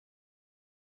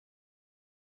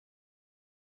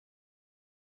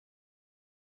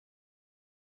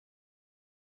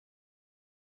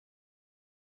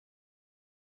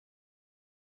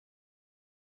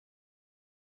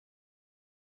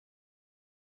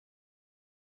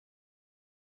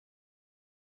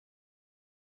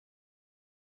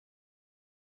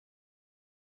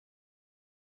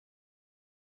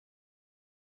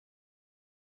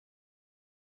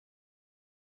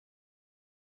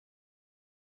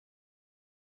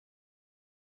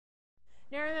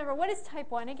Now remember, what is type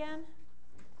 1 again?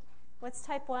 What's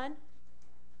type 1?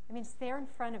 I mean, it's there in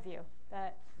front of you.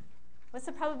 But what's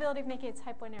the probability of making a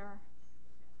type 1 error?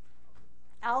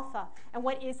 Alpha. And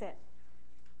what is it?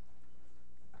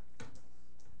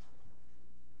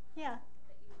 Yeah.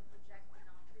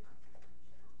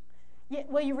 Yeah,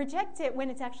 well, you reject it when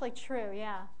it's actually true,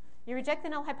 yeah. You reject the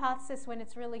null hypothesis when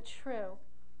it's really true.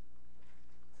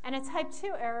 And a type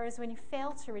 2 error is when you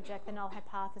fail to reject the null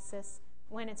hypothesis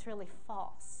when it's really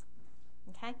false.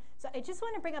 Okay? So I just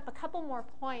want to bring up a couple more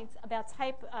points about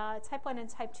type 1 and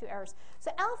type 2 errors.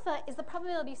 So alpha is the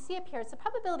probability you see up here. It's the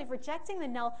probability of rejecting the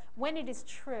null when it is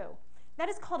true. That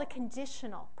is called a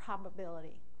conditional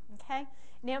probability. Okay?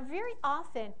 Now, very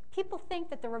often, people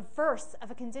think that the reverse of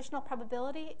a conditional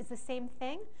probability is the same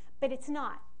thing, but it's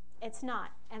not. It's not.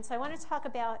 And so I want to talk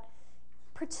about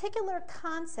particular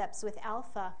concepts with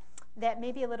alpha that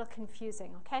may be a little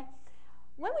confusing, okay?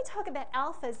 When we talk about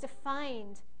alpha as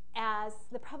defined as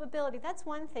the probability, that's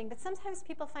one thing, but sometimes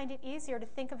people find it easier to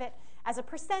think of it as a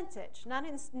percentage, not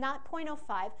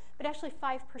 0.05, but actually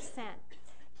 5%.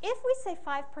 If we say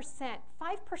 5%,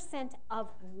 5% of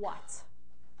what?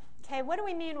 Okay, what do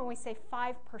we mean when we say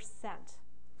 5%?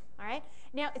 All right?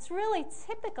 Now, it's really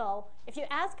typical if you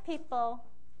ask people,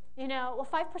 you know, well,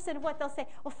 5% of what? They'll say,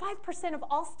 well, 5% of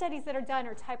all studies that are done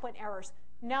are type 1 errors.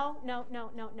 No, no, no,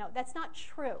 no, no. That's not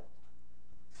true.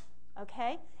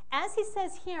 Okay? As he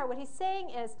says here, what he's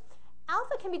saying is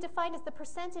alpha can be defined as the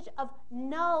percentage of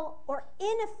null or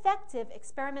ineffective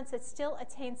experiments that still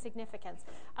attain significance.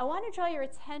 I want to draw your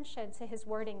attention to his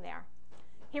wording there.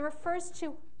 He refers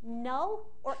to null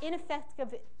or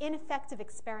ineffective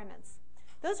experiments.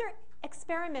 Those are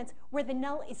experiments where the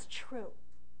null is true.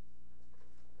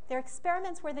 They're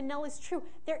experiments where the null is true.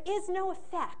 There is no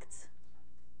effect.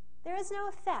 There is no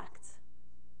effect.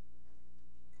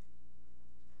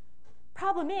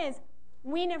 Problem is,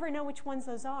 we never know which ones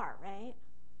those are, right?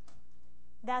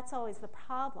 That's always the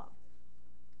problem.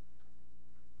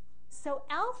 So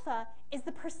alpha is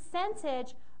the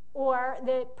percentage or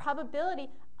the probability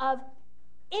of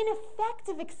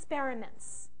ineffective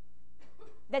experiments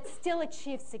that still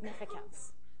achieve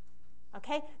significance.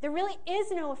 Okay? There really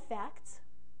is no effect,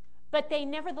 but they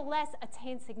nevertheless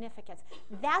attain significance.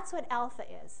 That's what alpha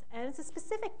is. And it's a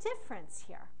specific difference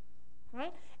here.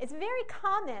 Right? It's very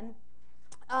common.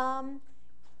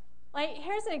 Like,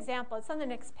 here's an example. It's on the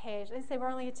next page. I say we're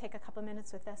only going to take a couple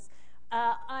minutes with this.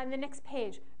 On the next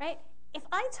page, right? If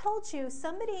I told you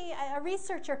somebody, a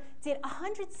researcher, did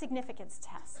 100 significance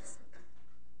tests,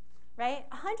 right?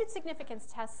 100 significance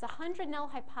tests, 100 null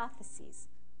hypotheses,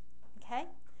 okay?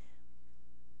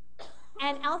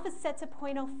 And alpha is set to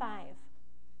 0.05.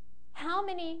 How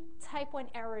many type 1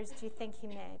 errors do you think he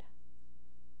made?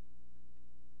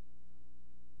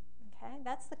 Okay,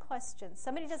 that's the question.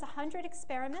 Somebody does 100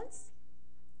 experiments,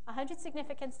 100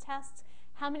 significance tests.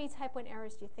 How many type 1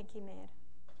 errors do you think he made?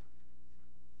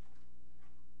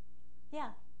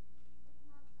 Yeah.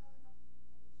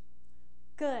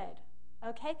 Good.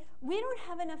 Okay? We don't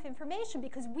have enough information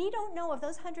because we don't know of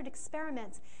those 100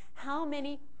 experiments how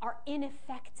many are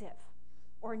ineffective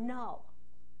or null.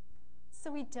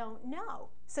 So we don't know.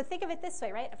 So think of it this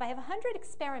way, right? If I have 100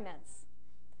 experiments,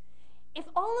 if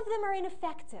all of them are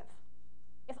ineffective,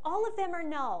 if all of them are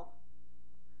null,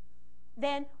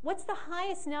 then what's the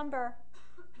highest number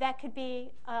that could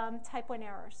be type 1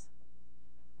 errors?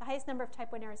 The highest number of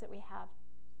type 1 errors that we have?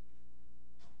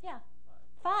 Yeah,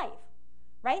 5,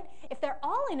 right? If they're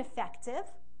all ineffective,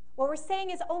 what we're saying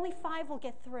is only 5 will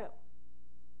get through,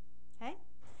 okay?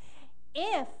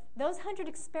 If those 100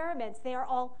 experiments, they are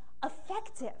all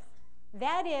effective,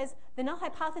 that is, the null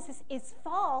hypothesis is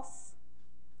false,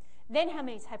 then how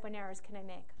many type 1 errors can I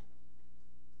make?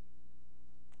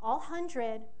 All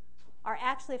 100 are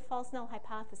actually a false null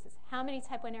hypothesis. How many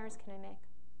type 1 errors can I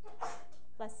make?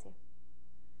 Bless you.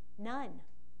 None.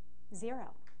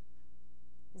 0.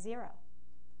 0.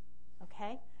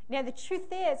 Okay? Now, the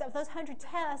truth is, of those 100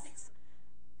 tests,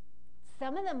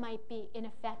 some of them might be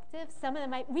ineffective. Some of them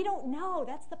might. We don't know.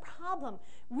 That's the problem.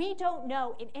 We don't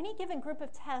know. In any given group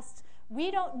of tests,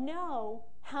 we don't know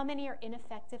how many are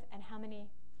ineffective and how many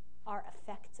are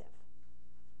effective.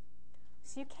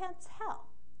 So you can't tell.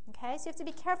 Okay? So you have to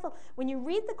be careful. When you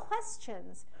read the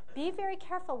questions, be very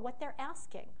careful what they're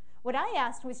asking. What I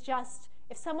asked was just,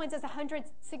 if someone does 100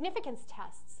 significance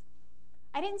tests,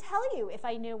 I didn't tell you if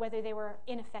I knew whether they were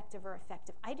ineffective or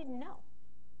effective. I didn't know.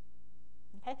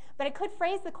 Okay? But I could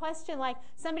phrase the question like,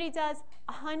 somebody does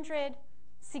 100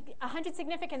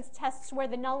 significance tests where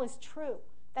the null is true.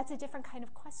 That's a different kind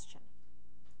of question.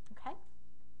 Okay?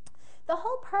 The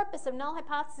whole purpose of null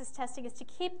hypothesis testing is to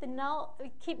keep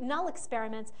null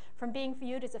experiments from being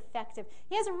viewed as effective.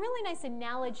 He has a really nice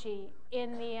analogy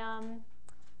in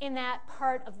that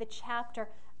part of the chapter,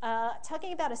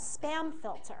 talking about a spam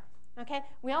filter. Okay,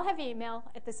 we all have email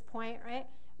at this point, right?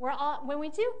 When we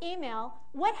do email,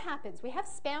 what happens? We have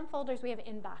spam folders, we have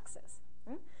inboxes.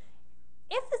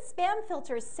 If the spam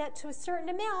filter is set to a certain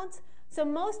amount, so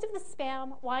most of the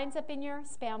spam winds up in your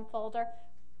spam folder,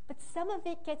 but some of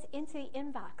it gets into the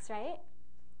inbox, right?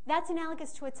 That's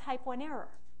analogous to a type 1 error.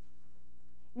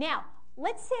 Now,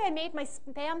 let's say I made my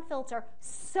spam filter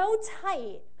so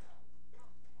tight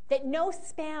that no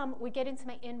spam would get into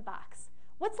my inbox.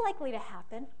 What's likely to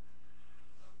happen?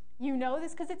 You know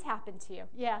this because it's happened to you.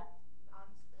 Yeah.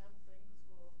 Non-spam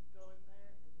things will go in there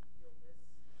and you'll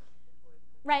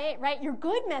miss. Right. Your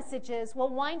good messages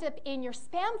will wind up in your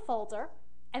spam folder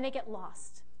and they get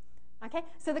lost. Okay?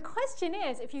 So the question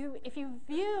is, if you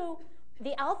view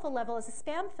the alpha level as a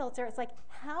spam filter, it's like,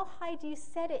 how high do you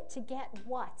set it to get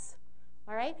what?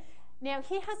 All right? Now,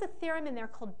 he has a theorem in there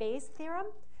called Bayes' theorem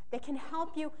that can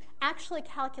help you actually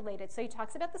calculate it. So he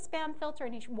talks about the spam filter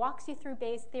and he walks you through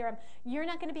Bayes' theorem. You're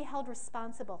not going to be held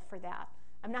responsible for that.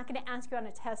 I'm not going to ask you on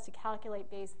a test to calculate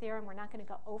Bayes' theorem. We're not going to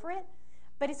go over it.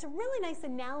 But it's a really nice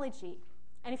analogy.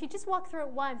 And if you just walk through it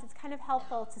once, it's kind of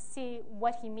helpful to see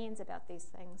what he means about these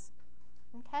things.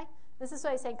 Okay? This is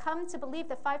what he's saying. Come to believe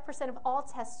that 5% of all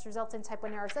tests result in type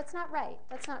 1 errors. That's not right.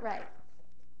 That's not right.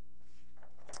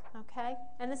 Okay?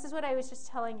 And this is what I was just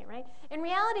telling you, right? In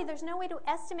reality, there's no way to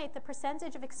estimate the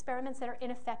percentage of experiments that are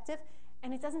ineffective,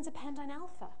 and it doesn't depend on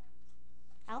alpha.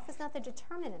 Alpha is not the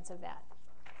determinant of that.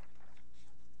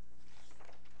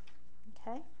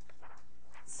 Okay?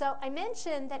 So I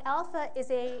mentioned that alpha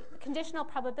is a conditional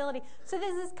probability. So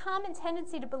there's this common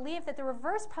tendency to believe that the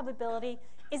reverse probability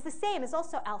is the same as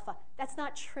also alpha. That's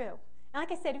not true. And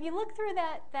like I said, if you look through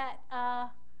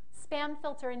that spam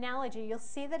filter analogy, you'll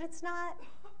see that it's not.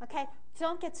 Okay?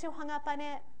 Don't get too hung up on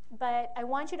it, but I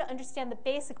want you to understand the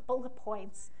basic bullet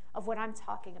points of what I'm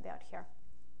talking about here.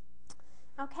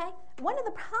 Okay? One of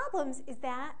the problems is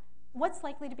that what's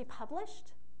likely to be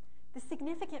published? The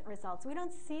significant results. We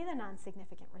don't see the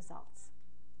non-significant results.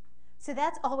 So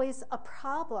that's always a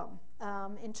problem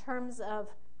in terms of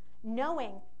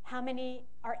knowing how many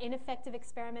are ineffective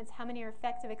experiments, how many are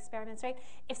effective experiments, right?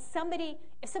 If somebody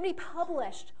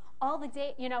published all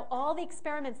the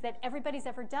experiments that everybody's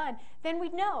ever done, then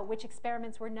we'd know which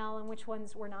experiments were null and which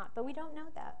ones were not. But we don't know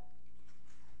that.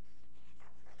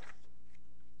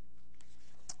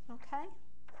 Okay?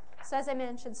 So as I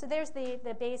mentioned, so there's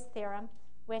the Bayes' theorem,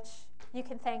 which you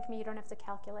can thank me, you don't have to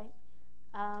calculate.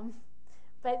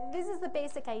 But this is the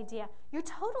basic idea. Your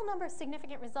total number of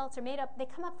significant results are made up, they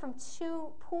come up from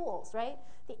two pools, right?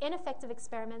 The ineffective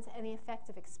experiments and the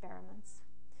effective experiments.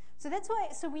 So that's why,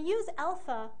 so we use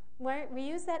alpha, we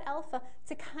use that alpha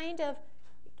to kind of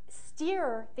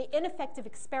steer the ineffective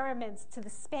experiments to the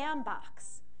spam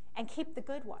box and keep the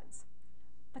good ones.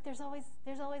 But there's always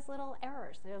little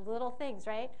errors. There's little things,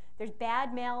 right? There's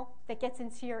bad mail that gets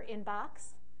into your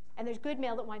inbox, and there's good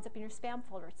mail that winds up in your spam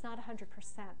folder. It's not 100%.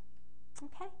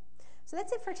 Okay? So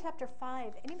that's it for chapter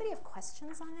 5. Anybody have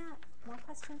questions on that? More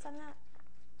questions on that?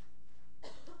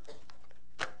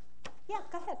 Yeah,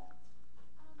 go ahead.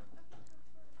 Okay, so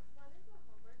for one of the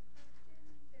homework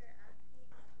questions, they're asking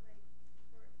for us to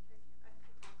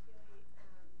calculate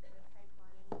the type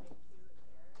 1 and type 2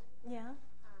 errors. Yeah.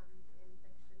 In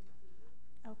section C.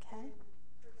 Okay. And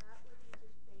for that, would you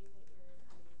just say that you're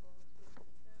unable to do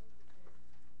so? Because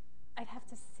I'd have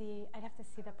to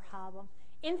see the problem.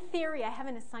 In theory, I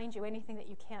haven't assigned you anything that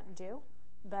you can't do,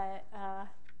 but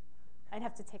I'd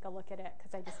have to take a look at it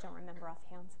because I just don't remember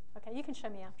offhand. Okay, you can show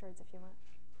me afterwards if you want.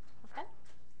 Okay?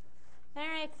 All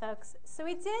right, folks. So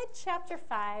we did chapter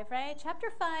 5, right?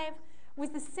 Chapter 5 was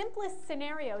the simplest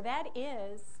scenario. That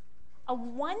is a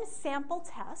one sample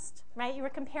test, right? You were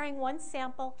comparing one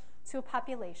sample to a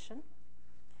population.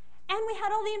 And we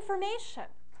had all the information,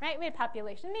 right? We had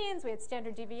population means, we had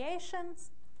standard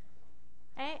deviations,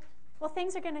 right? Well,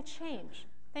 things are going to change.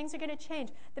 Things are going to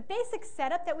change. The basic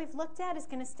setup that we've looked at is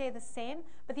going to stay the same,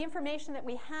 but the information that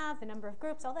we have, the number of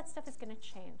groups, all that stuff is going to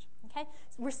change. Okay?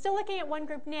 So we're still looking at one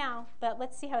group now, but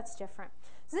let's see how it's different.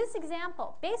 So this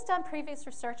example, based on previous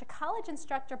research, a college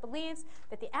instructor believes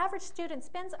that the average student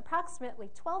spends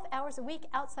approximately 12 hours a week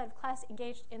outside of class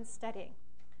engaged in studying.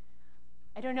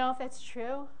 I don't know if that's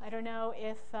true. I don't know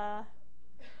if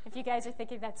you guys are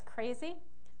thinking that's crazy,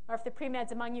 or if the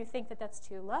pre-meds among you think that that's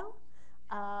too low.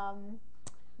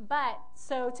 But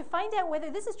so to find out whether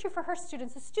this is true for her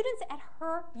students, the students at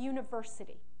her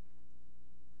university,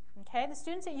 okay, the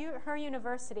students at her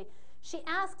university, She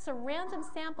asks a random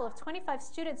sample of 25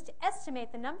 students to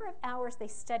estimate the number of hours they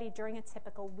study during a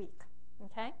typical week.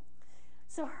 Okay?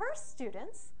 So her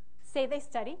students say they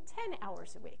study 10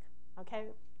 hours a week. Okay?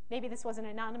 Maybe this wasn't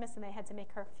anonymous and they had to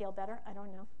make her feel better. I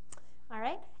don't know. All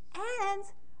right? And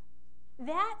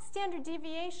that standard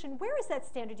deviation, where is that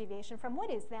standard deviation from?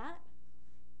 What is that?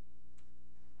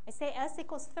 I say S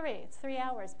equals 3. It's 3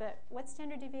 hours, but what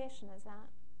standard deviation is that?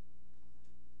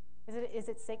 Is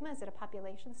it sigma? Is it a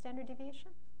population standard deviation?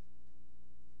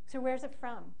 So where's it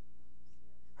from?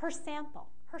 Her sample.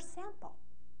 Her sample.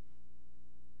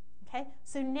 Okay?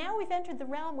 So now we've entered the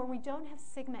realm where we don't have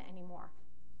sigma anymore.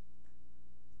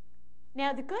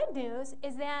 Now the good news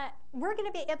is that we're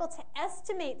going to be able to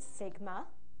estimate sigma,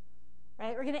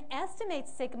 right? We're going to estimate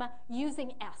sigma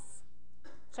using S.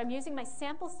 So I'm using my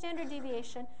sample standard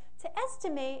deviation to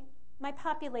estimate my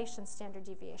population standard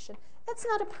deviation. That's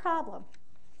not a problem.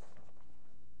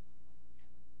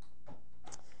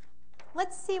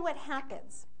 Let's see what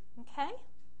happens, okay?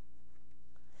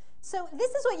 So this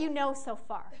is what you know so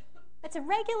far. It's a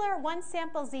regular one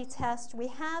sample z-test. We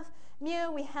have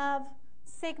mu, we have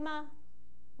sigma.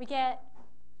 We get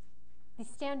the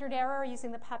standard error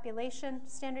using the population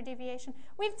standard deviation.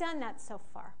 We've done that so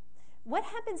far. What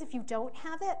happens if you don't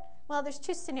have it? Well, there's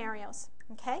two scenarios,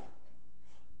 okay?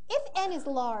 If n is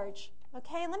large,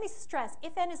 okay, let me stress,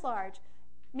 if n is large,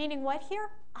 meaning what here?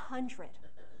 100.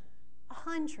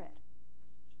 100.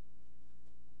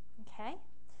 Okay?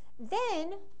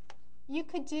 Then you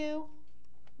could do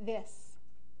this.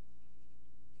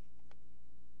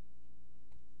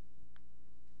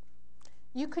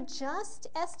 You could just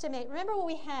estimate, remember what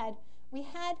we had? We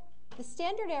had the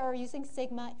standard error using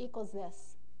sigma equals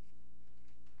this.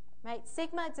 Right?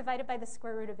 Sigma divided by the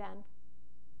square root of n.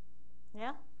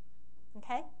 Yeah?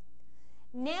 Okay?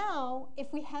 Now,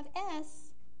 if we have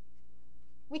S,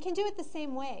 we can do it the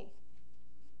same way.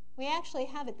 We actually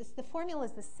have it. The formula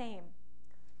is the same.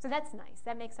 So that's nice.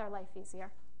 That makes our life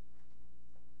easier.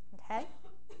 Okay?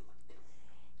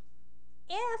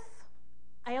 If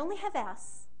I only have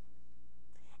S,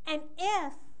 and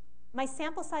if my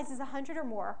sample size is 100 or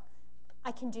more,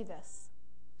 I can do this.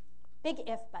 Big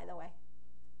if, by the way.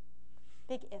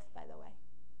 Big if, by the way.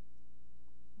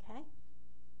 Okay?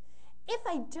 If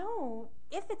I don't,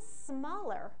 if it's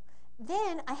smaller,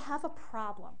 then I have a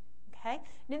problem. Okay?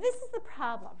 Now this is the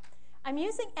problem. I'm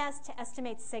using S to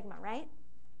estimate sigma, right?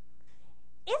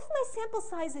 If my sample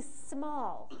size is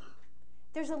small,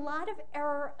 there's a lot of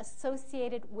error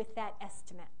associated with that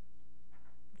estimate.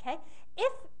 Okay?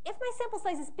 If my sample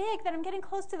size is big, then I'm getting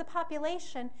close to the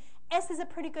population. S is a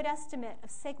pretty good estimate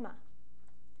of sigma.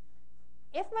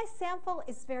 If my sample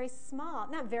is very small,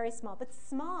 not very small, but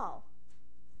small,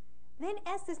 then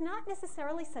S is not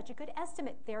necessarily such a good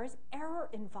estimate. There is error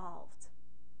involved.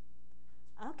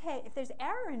 Okay, if there's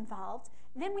error involved,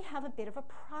 then we have a bit of a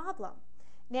problem.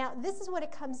 Now, this is what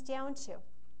it comes down to.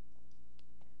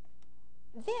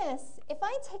 This, if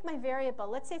I take my variable,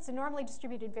 let's say it's a normally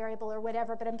distributed variable or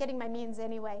whatever, but I'm getting my means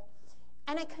anyway,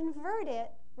 and I convert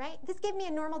it, right? This gave me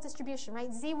a normal distribution,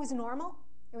 right? Z was normal.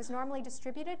 It was normally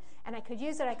distributed, and I could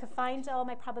use it. I could find all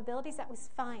my probabilities. That was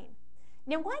fine.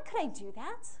 Now, why could I do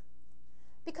that?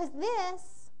 Because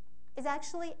this is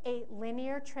actually a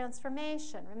linear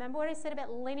transformation. Remember what I said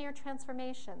about linear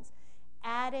transformations?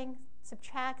 Adding,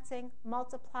 subtracting,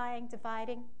 multiplying,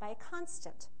 dividing by a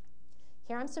constant.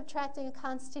 Here I'm subtracting a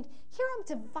constant. Here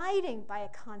I'm dividing by a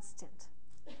constant.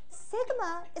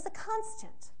 Sigma is a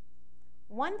constant.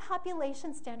 One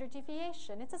population standard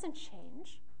deviation. It doesn't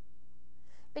change.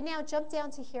 But now jump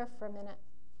down to here for a minute.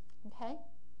 Okay?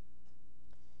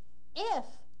 If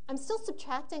I'm still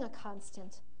subtracting a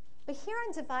constant, but here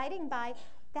I'm dividing by,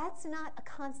 that's not a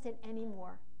constant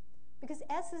anymore. Because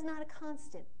S is not a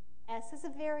constant. S is a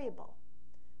variable.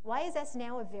 Why is S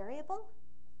now a variable?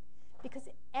 Because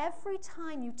every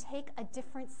time you take a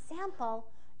different sample,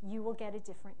 you will get a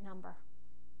different number.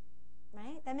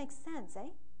 Right? That makes sense, eh?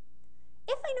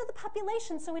 If I know the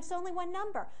population, so it's only one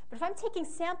number. But if I'm taking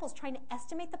samples trying to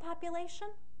estimate the population,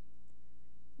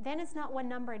 then it's not one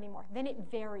number anymore. Then it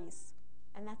varies.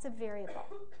 And that's a variable.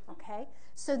 Okay?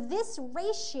 So this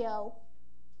ratio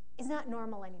is not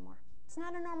normal anymore. It's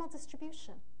not a normal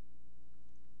distribution.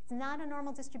 It's not a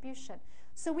normal distribution.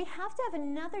 So we have to have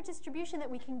another distribution that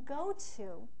we can go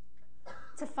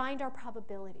to find our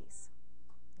probabilities.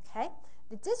 Okay?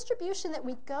 The distribution that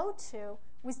we go to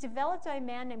was developed by a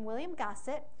man named William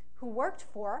Gossett, who worked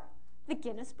for the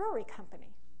Guinness Brewery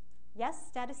Company. Yes,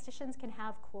 statisticians can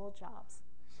have cool jobs.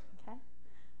 Okay?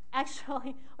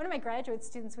 Actually, one of my graduate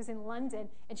students was in London,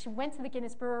 and she went to the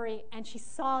Guinness Brewery, and she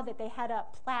saw that they had a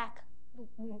plaque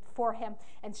for him,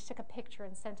 and she took a picture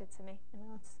and sent it to me.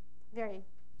 It's very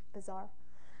bizarre.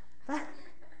 But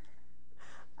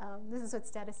this is what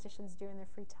statisticians do in their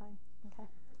free time. Okay.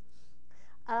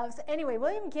 So anyway,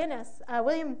 William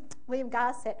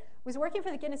Gossett was working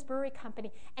for the Guinness Brewery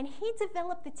Company, and he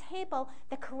developed the table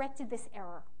that corrected this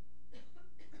error.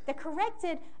 That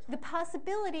corrected the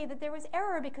possibility that there was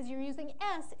error because you're using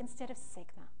S instead of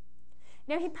sigma.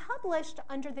 Now, he published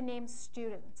under the name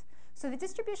student. So the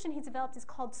distribution he developed is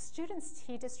called student's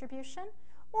t-distribution,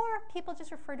 or people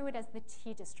just refer to it as the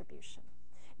t-distribution.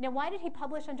 Now, why did he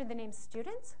publish under the name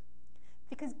student?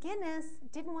 Because Guinness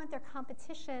didn't want their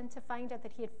competition to find out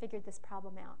that he had figured this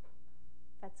problem out.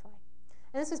 That's why.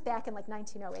 And this was back in like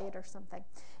 1908 or something.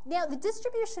 Now, the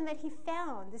distribution that he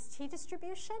found, this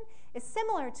t-distribution, is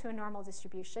similar to a normal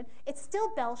distribution. It's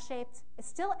still bell-shaped, it's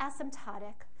still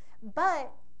asymptotic,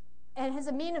 and it has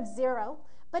a mean of 0,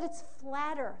 but it's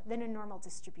flatter than a normal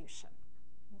distribution.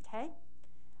 Okay?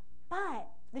 But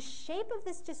the shape of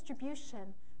this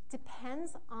distribution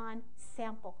depends on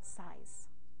sample size.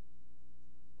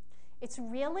 It's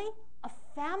really a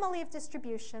family of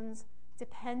distributions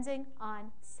depending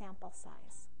on sample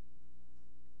size.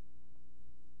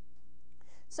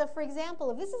 So for example,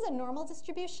 if this is a normal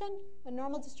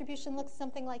distribution looks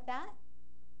something like that.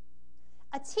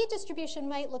 A t-distribution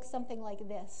might look something like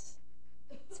this.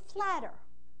 It's flatter.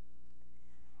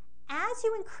 As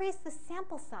you increase the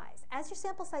sample size, as your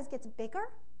sample size gets bigger,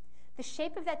 the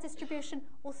shape of that distribution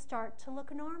will start to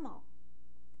look normal.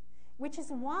 Which is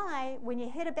why when you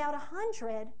hit about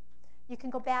 100, you can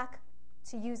go back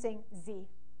to using Z,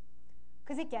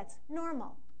 because it gets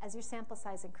normal as your sample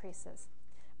size increases.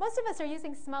 Most of us are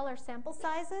using smaller sample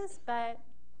sizes, but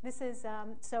this is,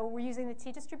 so we're using the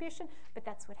t-distribution, but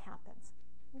that's what happens.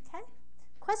 Okay?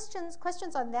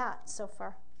 Questions on that so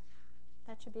far?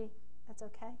 That's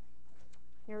okay?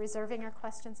 You're reserving your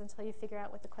questions until you figure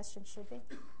out what the question should be?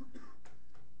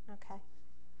 Okay.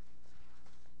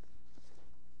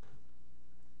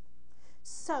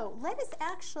 So let us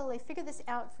actually figure this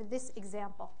out for this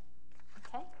example,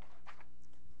 okay?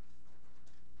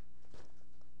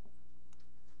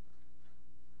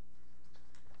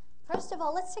 First of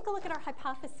all, let's take a look at our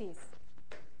hypotheses.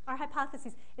 Our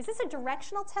hypotheses. Is this a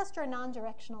directional test or a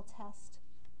non-directional test?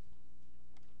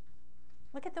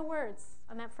 Look at the words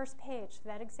on that first page,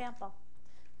 that example.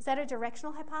 Is that a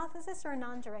directional hypothesis or a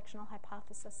non-directional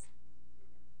hypothesis?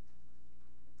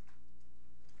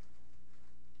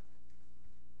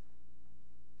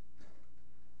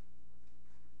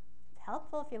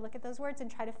 Helpful if you look at those words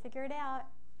and try to figure it out.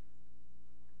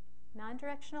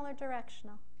 Non-directional or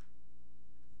directional?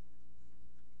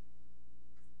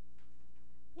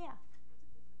 Yeah.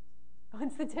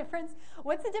 What's the difference?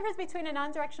 What's the difference between a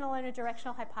non-directional and a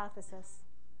directional hypothesis?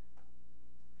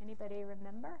 Anybody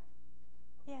remember?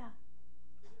 Yeah.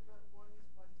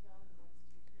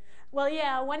 Well,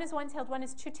 yeah, one is one-tailed, one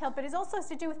is two-tailed, but it also has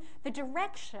to do with the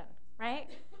direction, right?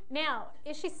 Now,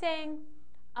 is she saying,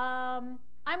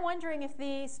 I'm wondering if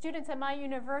the students at my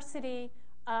university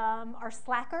are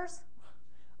slackers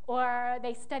or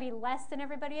they study less than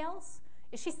everybody else?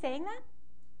 Is she saying that?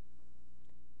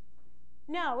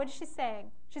 No, what is she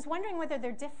saying? She's wondering whether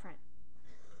they're different.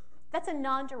 That's a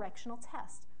non-directional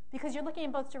test because you're looking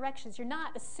in both directions. You're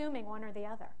not assuming one or the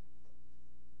other.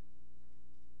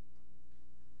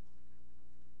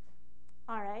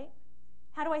 All right.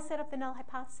 How do I set up the null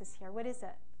hypothesis here? What is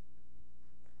it?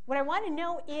 What I want to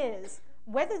know is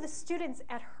whether the students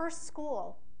at her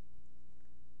school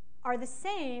are the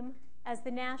same as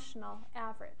the national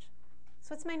average.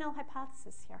 So what's my null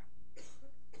hypothesis here?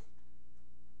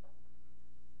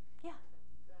 Yeah.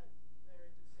 That they're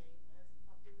the same as the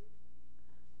population?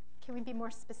 Can we be more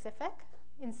specific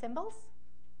in symbols?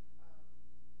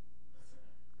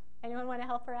 Anyone want to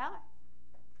help her out?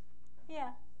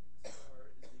 Yeah. X bar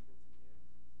is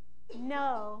equal to mu?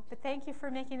 No, but thank you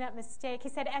for making that mistake. He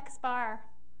said X bar.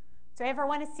 Do I ever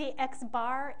want to see X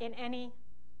bar in any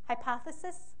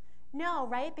hypothesis? No,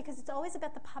 right? Because it's always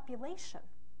about the population.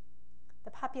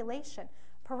 The population.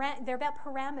 They're about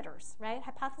parameters, right?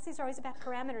 Hypotheses are always about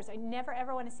parameters. I never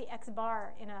ever want to see X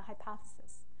bar in a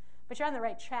hypothesis. But you're on the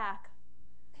right track.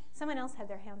 Someone else had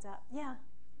their hands up. Yeah.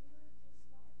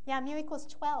 Yeah, mu equals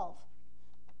 12.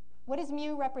 What is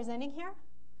mu representing here?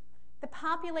 The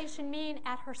population mean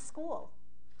at her school.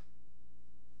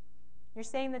 You're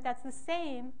saying that that's the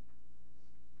same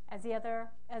as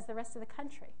the rest of the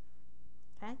country.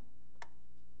 Okay?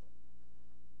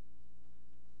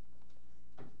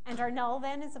 And our null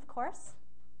then is, of course,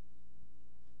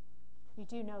 you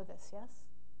do know this, yes?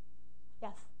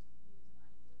 Yes.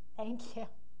 Thank you.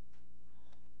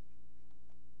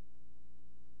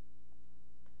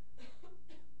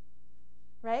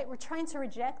 right? We're trying to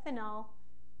reject the null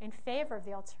in favor of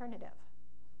the alternative.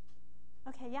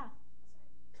 Okay, yeah?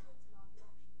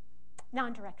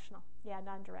 Non-directional. Yeah,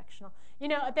 non-directional. You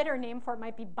know, a better name for it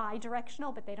might be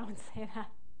bidirectional, but they don't say that.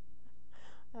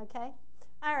 Okay?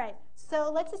 All right,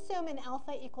 so let's assume an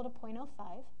alpha equal to 0.05.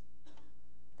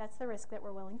 That's the risk that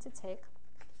we're willing to take.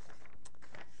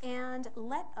 And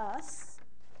let us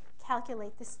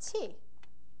calculate this t.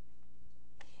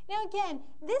 Now again,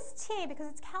 this t, because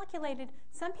it's calculated,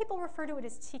 some people refer to it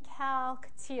as t-calc,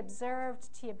 t-observed,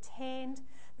 t-obtained.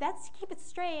 That's to keep it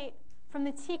straight from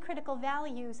the t-critical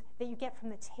values that you get from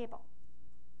the table.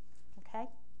 Okay?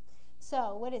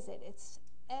 So what is it? It's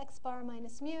x bar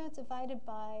minus mu divided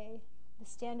by the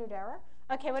standard error.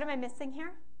 Okay, what am I missing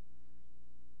here?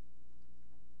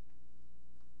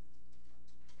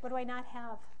 What do I not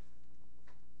have?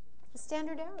 The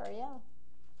standard error, yeah.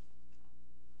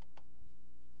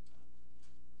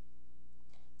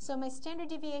 So my standard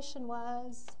deviation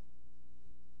was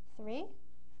 3.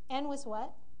 N was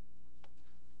what?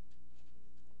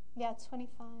 Yeah,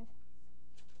 25.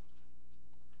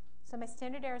 So my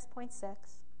standard error is 0.6.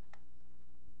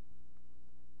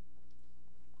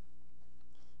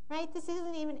 Right? This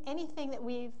isn't even anything that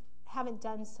we haven't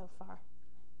done so far.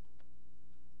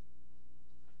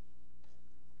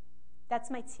 That's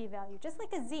my t-value, just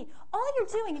like a z. All you're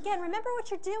doing, again, remember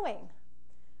what you're doing.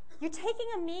 You're taking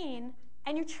a mean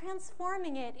and you're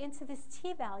transforming it into this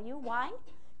t-value. Why?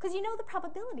 Because you know the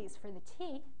probabilities for the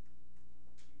t.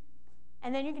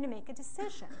 And then you're going to make a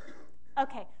decision.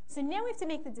 Okay, so now we have to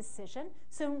make the decision.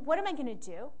 So what am I going to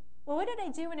do? Well, what did I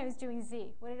do when I was doing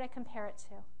z? What did I compare it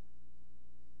to?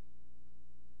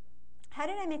 How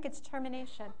did I make a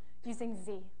determination using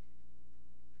z?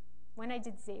 When I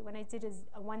did z, when I did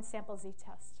a one-sample z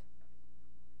test.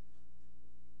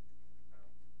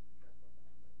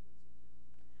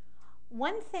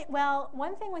 One thing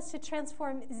was to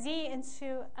transform z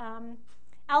into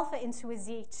alpha into a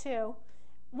z2.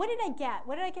 What did I get?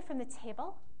 What did I get from the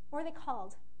table? What are they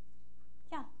called?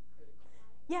 Yeah.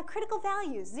 Yeah, critical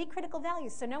values, z critical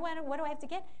values. So now what do I have to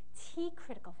get? T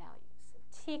critical values.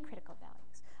 T critical values.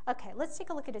 Okay, let's take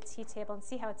a look at a t table and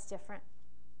see how it's different.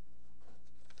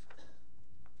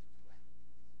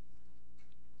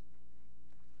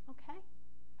 Okay.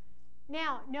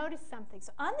 Now, notice something.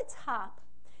 So on the top,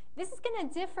 this is going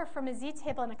to differ from a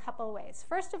z-table in a couple of ways.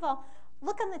 First of all,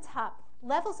 look on the top.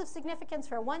 Levels of significance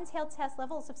for a one-tailed test,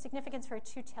 levels of significance for a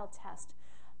two-tailed test.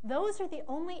 Those are the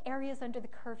only areas under the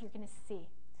curve you're going to see.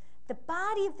 The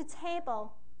body of the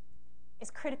table is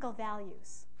critical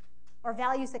values, or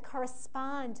values that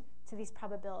correspond to these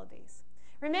probabilities.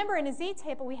 Remember, in a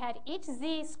z-table, we had each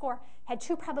z-score had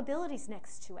 2 probabilities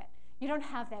next to it. You don't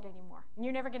have that anymore, and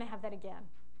you're never going to have that again.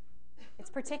 It's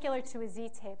particular to a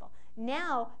z-table.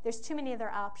 Now, there's too many other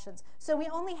options. So we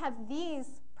only have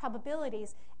these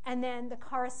probabilities and then the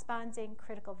corresponding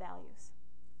critical values.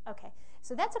 Okay,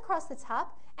 so that's across the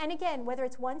top. And again, whether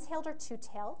it's one-tailed or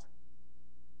two-tailed.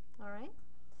 All right.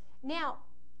 Now,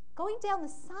 going down the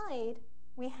side,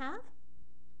 we have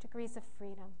degrees of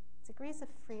freedom. Degrees of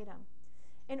freedom.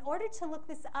 In order to look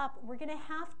this up, we're going to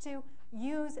have to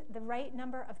use the right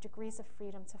number of degrees of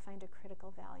freedom to find a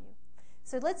critical value.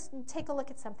 So let's take a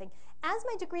look at something. As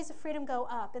my degrees of freedom go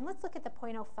up, and let's look at the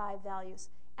 0.05 values.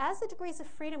 As the degrees of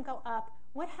freedom go up,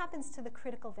 what happens to the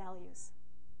critical values?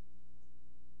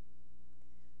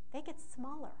 They get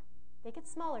smaller. They get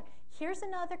smaller. Here's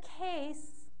another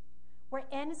case where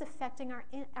n is affecting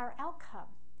our outcome.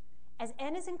 As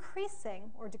n is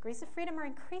increasing, or degrees of freedom are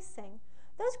increasing,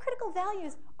 those critical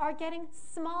values are getting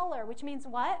smaller, which means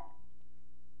what?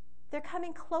 They're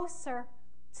coming closer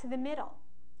to the middle,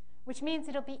 which means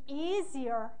it'll be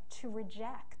easier to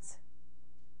reject.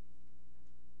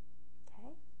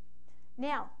 Okay?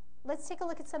 Now, let's take a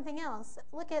look at something else.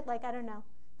 Look at, like, I don't know,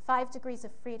 5 degrees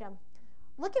of freedom.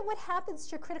 Look at what happens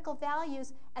to your critical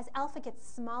values as alpha gets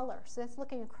smaller. So that's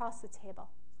looking across the table.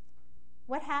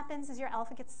 What happens as your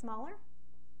alpha gets smaller?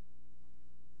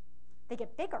 They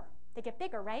get bigger. They get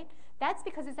bigger, right? That's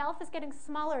because as alpha is getting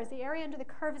smaller, as the area under the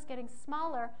curve is getting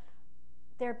smaller,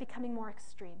 they're becoming more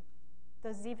extreme.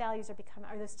 Those z values are becoming,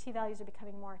 or those t values are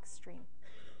becoming more extreme.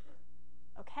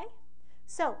 Okay?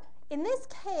 So in this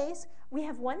case, we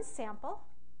have one sample.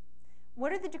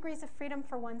 What are the degrees of freedom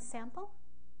for one sample?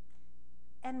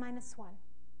 N minus 1.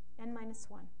 N minus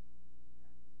 1.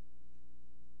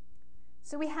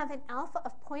 So we have an alpha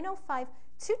of 0.05,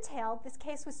 two-tailed. This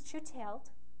case was two-tailed.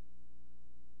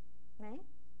 Right?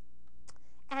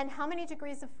 And how many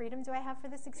degrees of freedom do I have for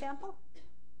this example?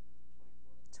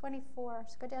 24.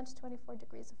 So go down to 24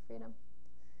 degrees of freedom.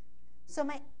 So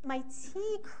my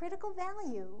t critical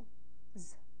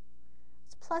values,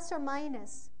 It's plus or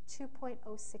minus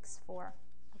 2.064.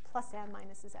 Plus and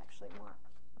minus is actually more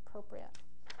appropriate.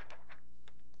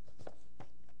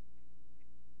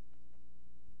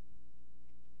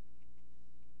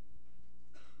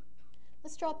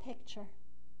 Let's draw a picture.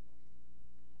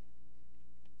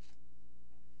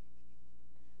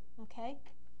 Okay?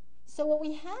 So what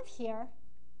we have here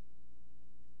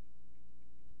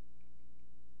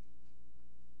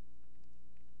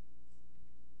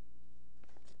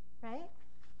right?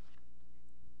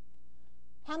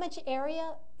 How much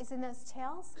area is in those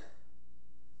tails?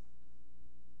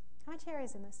 How much area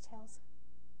is in those tails?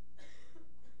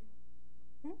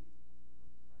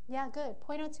 Yeah, good.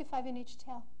 0.025 in each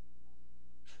tail.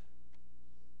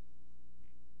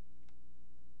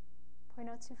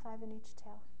 0.025 in each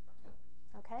tail.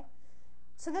 Okay?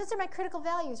 So those are my critical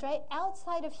values, right?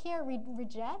 Outside of here, we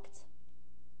reject.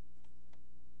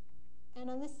 And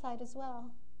on this side as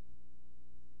well.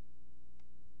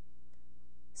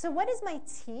 So what is my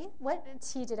t? What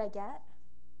t did I get?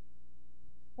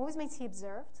 What was my t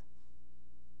observed?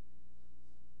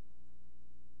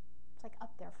 It's like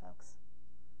up there, folks.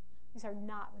 These are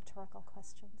not rhetorical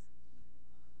questions.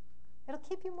 It'll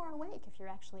keep you more awake if you're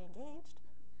actually engaged.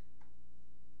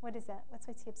 What is that? What's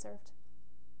my t observed?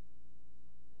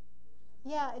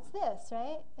 Yeah, it's this,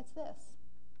 right? It's this.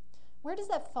 Where does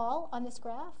that fall on this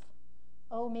graph?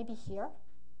 Oh, maybe here.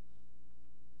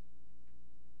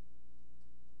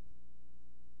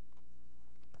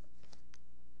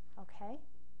 Okay.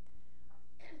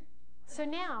 So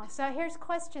here's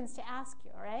questions to ask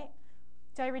you, all right?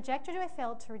 Do I reject or do I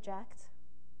fail to reject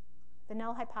the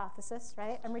null hypothesis,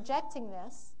 right? I'm rejecting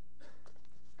this,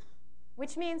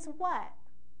 which means what?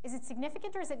 Is it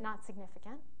significant or is it not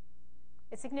significant?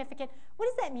 It's significant. What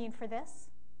does that mean for this?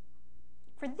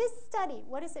 For this study,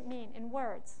 what does it mean in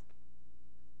words?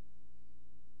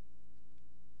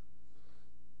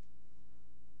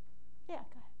 Yeah,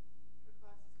 go ahead. Her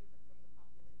class is different from the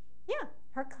population. Yeah,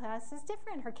 her class is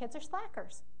different. Her kids are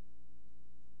slackers.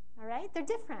 All right? They're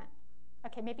different.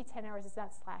 Okay, maybe 10 hours is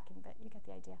not slacking, but you get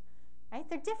the idea. Right?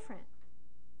 They're different.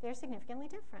 They're significantly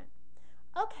different.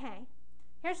 Okay,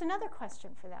 here's another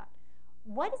question for that.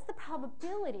 What is the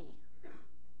probability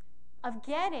of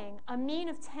getting a mean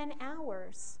of 10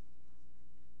 hours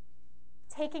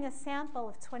taking a sample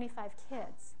of 25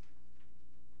 kids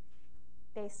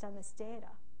based on this data?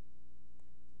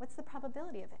 What's the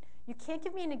probability of it? You can't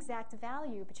give me an exact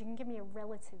value, but you can give me a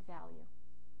relative value.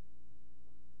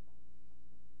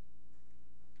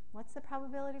 What's the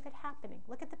probability of it happening?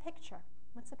 Look at the picture.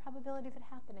 What's the probability of it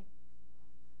happening?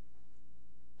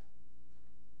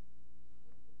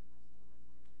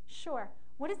 Sure.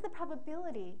 What is the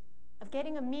probability of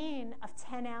getting a mean of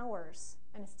 10 hours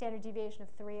and a standard deviation of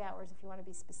 3 hours, if you want to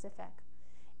be specific,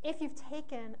 if you've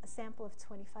taken a sample of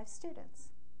 25 students?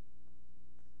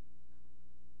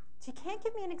 So you can't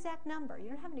give me an exact number. You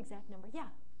don't have an exact number. Yeah?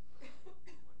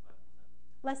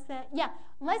 Less than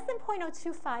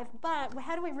 0.025, but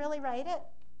how do we really write it?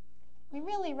 We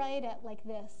really write it like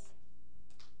this.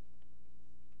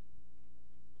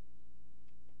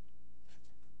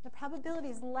 The probability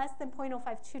is less than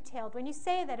 0.05 two-tailed. When you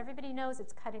say that, everybody knows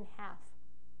it's cut in half.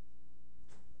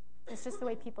 It's just the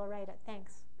way people write it.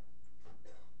 Thanks.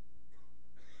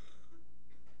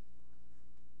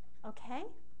 Okay?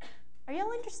 Are you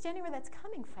all understanding where that's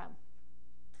coming from?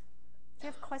 Do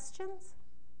you have questions?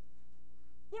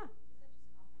 Yeah.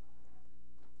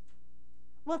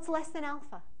 Well, it's less than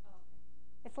alpha.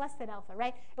 It's less than alpha,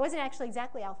 right? It wasn't actually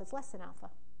exactly alpha. It's less than alpha.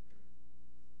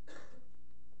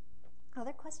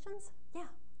 Other questions? Yeah.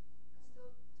 So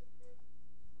to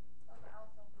prove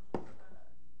alpha, we need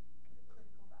the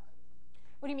critical value.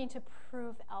 What do you mean to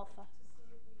prove alpha? To see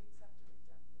if we accept or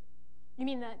reject it. You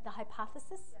mean the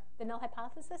hypothesis? Yeah. The null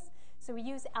hypothesis? So we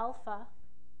use alpha,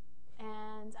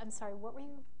 and I'm sorry, what were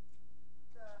you?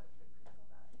 The critical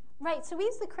value. Right, so we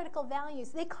use the critical values.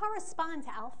 They correspond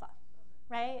to alpha,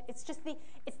 right? It's just the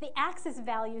axis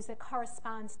values that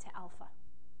correspond to alpha.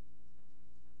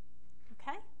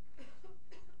 Okay?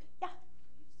 Yeah? Can you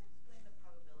just explain the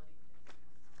probability thing?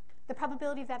 The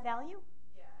probability of that value?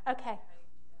 Yeah. Okay. How do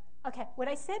you do that? Okay, what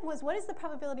I said was, what is the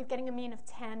probability of getting a mean of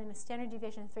 10 and a standard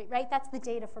deviation of 3, right? That's the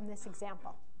data from this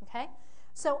example, okay?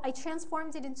 So I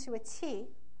transformed it into a t,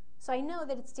 so I know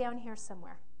that it's down here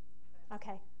somewhere.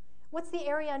 Okay. What's the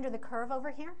area under the curve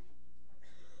over here?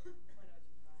 0.025.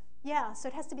 Yeah, so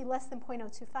it has to be less than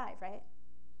 0.025, right?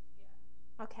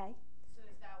 Yeah. Okay. So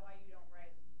is that why you don't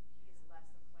write p is less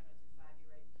than 0.025? You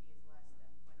write p is less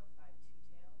than 0.05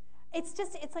 two-tailed? It's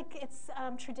just, it's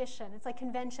tradition. It's like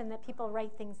convention that people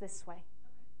write things this way.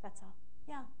 Okay. That's all.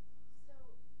 Yeah. So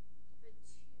the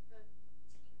t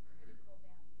critical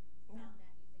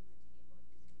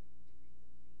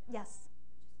Yes.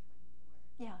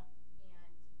 which is 24. Yeah.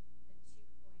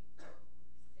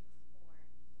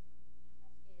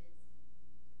 And the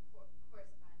 2.064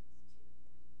 corresponds to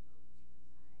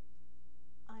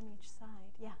 0.025 On each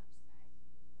side. Yeah.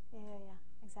 each side. Yeah.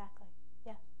 Exactly.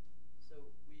 Yeah. So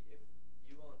if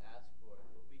you won't ask for it,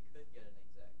 but we could get an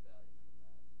exact value from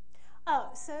that.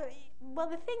 Oh, well,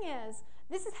 the thing is,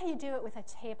 this is how you do it with a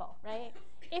table, right?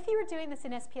 If you were doing this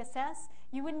in SPSS,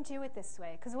 you wouldn't do it this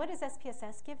way. Because what does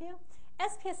SPSS give you?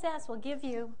 SPSS will give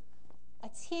you a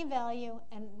t value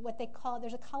and what they call,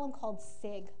 there's a column called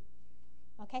sig.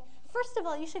 Okay? First of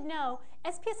all, you should know,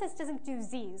 SPSS doesn't do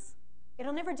z's.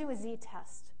 It'll never do a z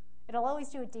test. It'll always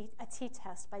do a t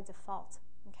test by default.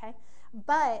 Okay?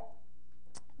 But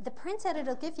the printout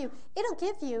it'll give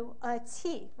you a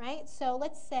t, right? So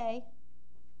let's say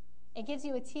it gives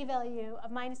you a t value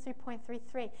of minus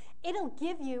 3.33. It'll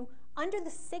give you, under the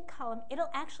sig column,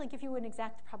 it'll actually give you an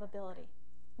exact probability.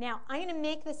 Now, I'm going to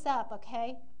make this up,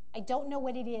 okay? I don't know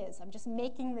what it is. I'm just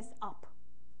making this up.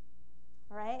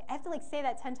 All right? I have to say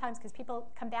that 10 times because people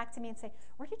come back to me and say,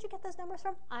 where did you get those numbers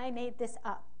from? I made this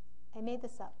up. I made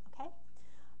this up, okay?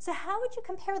 So how would you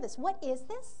compare this? What is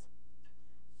this?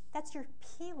 That's your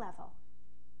P level.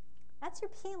 That's your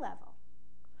P level.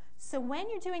 So when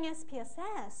you're doing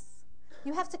SPSS,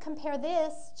 you have to compare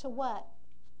this to what?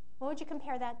 What would you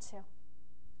compare that to?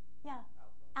 Yeah,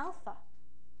 alpha.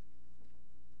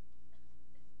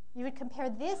 You would compare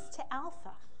this to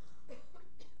alpha.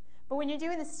 But when you're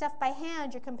doing this stuff by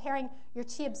hand, you're comparing your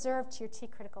T observed to your T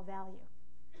critical value.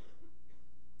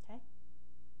 Okay?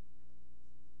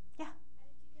 Yeah? How did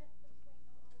you get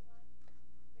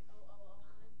the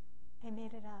 0.0001? I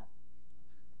made it up.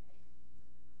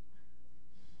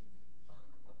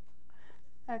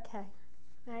 Okay.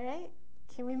 All right.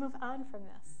 Can we move on from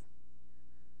this?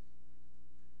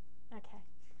 Okay.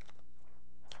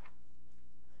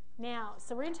 Now,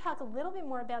 so we're going to talk a little bit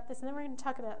more about this, and then we're going to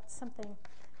talk about something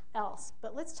else.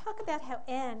 But let's talk about how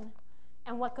N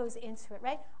and what goes into it,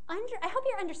 right? I hope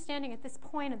you're understanding at this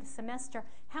point of the semester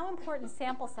how important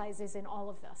sample size is in all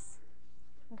of this.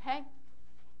 Okay?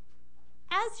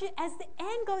 As the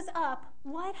N goes up,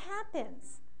 what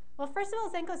happens? Well, first of all,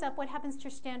 as N goes up, what happens to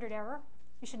your standard error?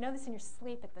 You should know this in your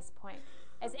sleep at this point.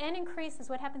 As N increases,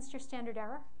 what happens to your standard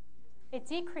error? It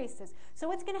decreases. So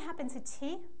what's going to happen to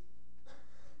T?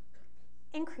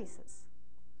 Increases.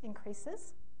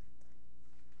 Increases.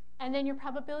 And then your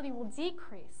probability will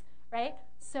decrease, right?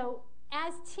 So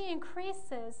as T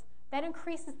increases, that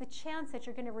increases the chance that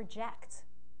you're going to reject.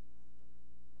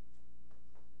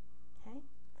 Okay?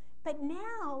 But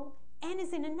now, N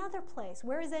is in another place.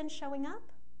 Where is N showing up?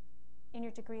 In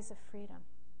your degrees of freedom.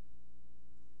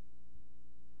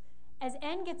 As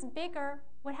N gets bigger,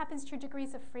 what happens to your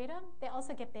degrees of freedom? They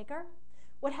also get bigger.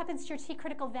 What happens to your T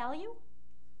critical value?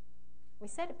 We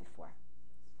said it before.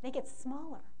 They get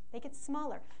smaller. They get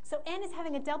smaller. So N is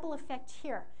having a double effect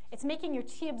here. It's making your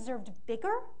T observed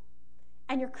bigger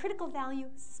and your critical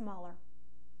value smaller.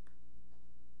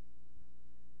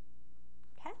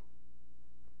 Okay?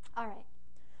 All right.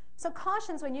 So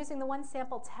cautions when using the one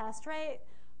sample test, right?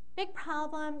 Big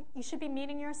problem. You should be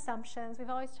meeting your assumptions.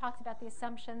 We've always talked about the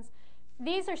assumptions.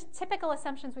 These are typical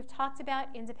assumptions we've talked about: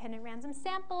 independent random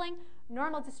sampling,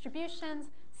 normal distributions,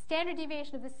 standard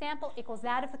deviation of the sample equals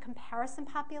that of the comparison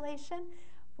population.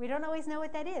 We don't always know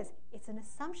what that is. It's an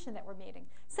assumption that we're making.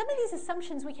 Some of these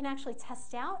assumptions we can actually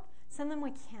test out. Some of them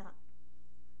we can't.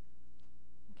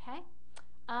 Okay?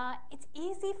 It's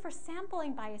easy for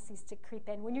sampling biases to creep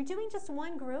in. When you're doing just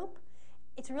one group,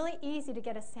 it's really easy to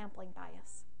get a sampling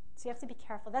bias. So you have to be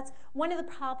careful. That's one of the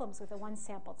problems with a one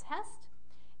sample test.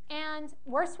 And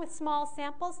worse with small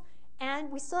samples.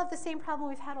 And we still have the same problem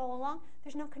we've had all along.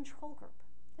 There's no control group.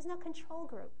 There's no control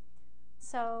group.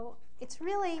 So it's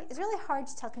really hard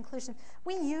to tell conclusions.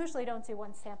 We usually don't do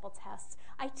one sample tests.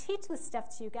 I teach this stuff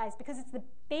to you guys because it's the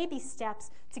baby steps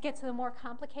to get to the more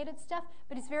complicated stuff,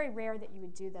 but it's very rare that you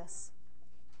would do this.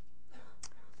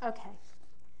 Okay.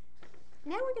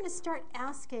 Now we're going to start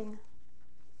asking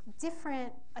a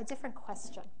different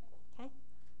question. Okay?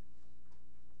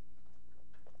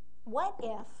 What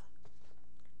if,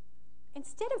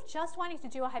 instead of just wanting to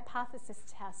do a hypothesis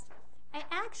test, I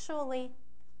actually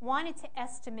wanted to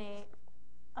estimate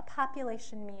a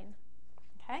population mean?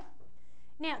 Okay?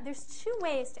 Now, there's two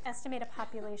ways to estimate a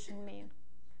population mean.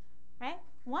 Right?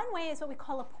 One way is what we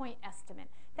call a point estimate.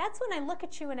 That's when I look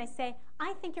at you and I say,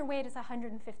 I think your weight is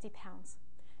 150 pounds.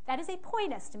 That is a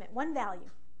point estimate, one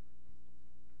value.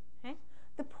 Okay?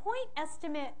 The point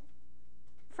estimate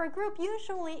for a group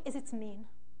usually is its mean.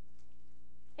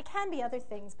 It can be other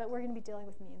things, but we're going to be dealing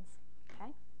with means.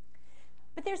 Okay?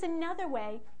 But there's another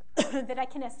way that I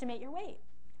can estimate your weight.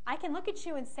 I can look at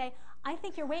you and say, I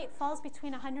think your weight falls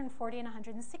between 140 and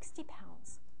 160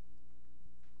 pounds,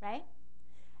 right?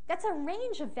 That's a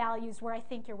range of values where I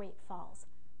think your weight falls.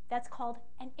 That's called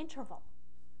an interval.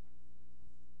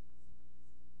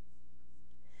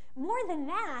 More than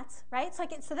that, right?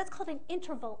 So that's called an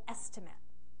interval estimate.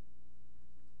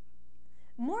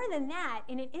 More than that,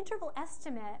 in an interval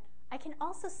estimate, I can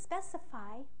also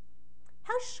specify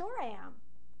how sure I am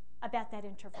about that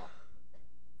interval.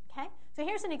 Okay? So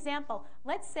here's an example.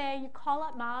 Let's say you call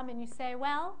up mom and you say,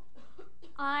 well,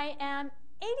 I am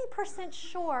 80%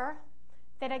 sure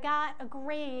that I got a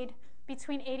grade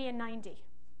between 80 and 90.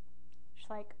 She's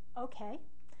like, okay.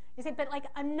 You say, but like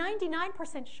I'm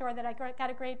 99% sure that I got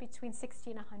a grade between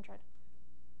 60 and 100.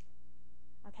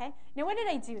 Okay? Now what did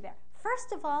I do there?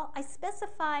 First of all, I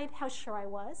specified how sure I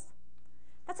was.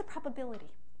 That's a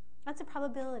probability. That's a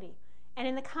probability. And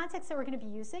in the context that we're going to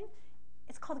be using,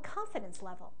 it's called a confidence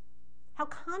level. How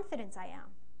confident I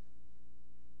am.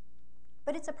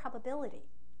 But it's a probability.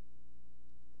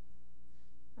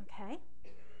 Okay?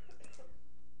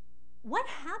 What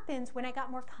happens when I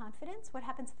got more confidence? What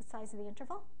happens to the size of the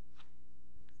interval?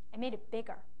 I made it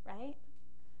bigger, right?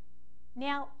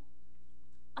 Now,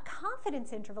 a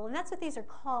confidence interval, and that's what these are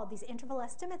called, these interval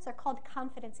estimates are called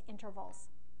confidence intervals.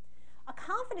 A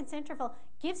confidence interval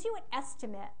gives you an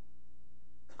estimate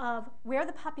of where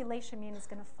the population mean is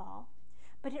going to fall,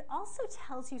 but it also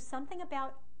tells you something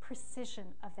about precision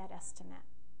of that estimate.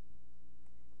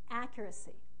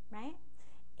 Accuracy, right?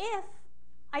 If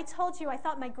I told you I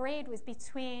thought my grade was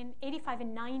between 85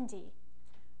 and 90,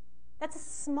 that's a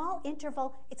small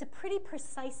interval. It's a pretty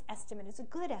precise estimate. It's a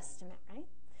good estimate, right?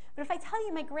 But if I tell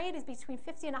you my grade is between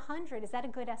 50 and 100, is that a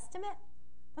good estimate?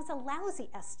 That's a lousy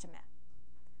estimate.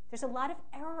 There's a lot of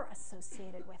error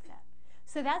associated with it.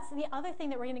 So that's the other thing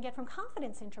that we're going to get from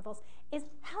confidence intervals is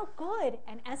how good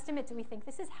an estimate do we think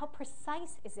this is? How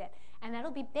precise is it? And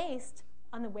that'll be based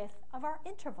on the width of our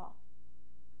interval.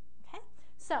 Okay?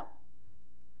 So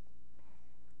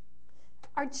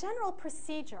our general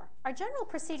procedure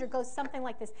goes something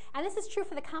like this. And this is true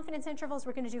for the confidence intervals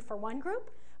we're going to do for one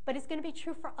group, but it's going to be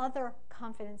true for other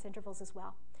confidence intervals as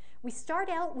well. We start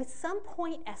out with some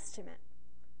point estimate.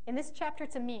 In this chapter,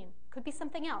 it's a mean. Could be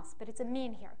something else, but it's a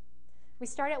mean here. We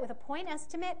start out with a point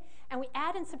estimate, and we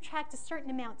add and subtract a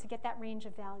certain amount to get that range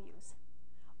of values.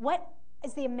 What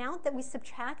is the amount that we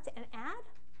subtract and add?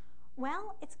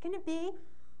 Well, it's going to be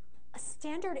a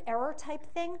standard error type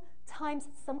thing times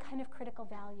some kind of critical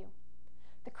value.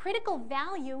 The critical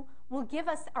value will give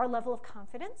us our level of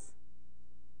confidence,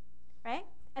 right?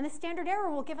 And the standard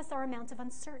error will give us our amount of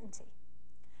uncertainty.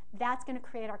 That's going to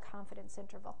create our confidence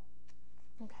interval.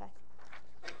 Okay.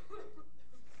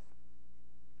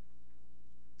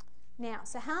 Now,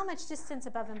 so how much distance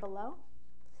above and below?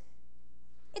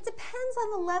 It depends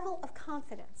on the level of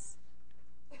confidence.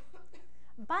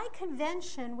 By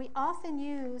convention, we often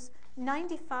use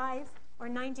 95 or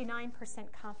 99%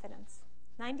 confidence.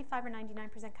 95 or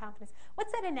 99% confidence.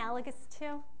 What's that analogous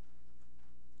to?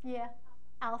 Yeah,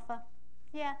 alpha.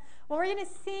 Yeah. What we're going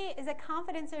to see is that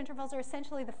confidence intervals are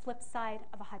essentially the flip side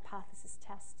of a hypothesis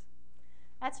test.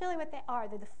 That's really what they are.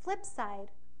 They're the flip side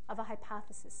of a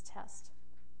hypothesis test.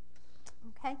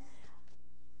 Okay?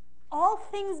 All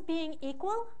things being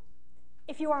equal,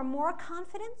 if you are more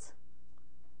confident,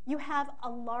 you have a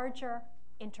larger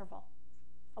interval,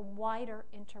 a wider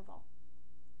interval.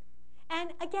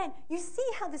 And again, you see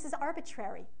how this is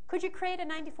arbitrary. Could you create a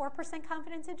 94%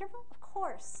 confidence interval? Of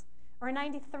course. Or a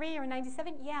 93 or a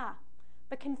 97? Yeah.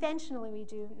 But conventionally, we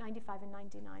do 95 and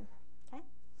 99. Okay?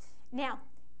 Now,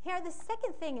 here, the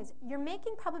second thing is you're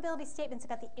making probability statements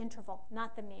about the interval,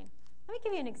 not the mean. Let me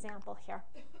give you an example here.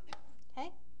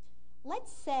 Okay?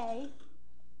 Let's say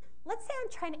I'm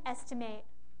trying to estimate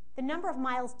the number of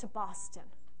miles to Boston.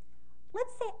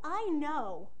 Let's say I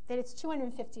know that it's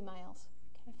 250 miles.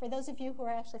 Okay? For those of you who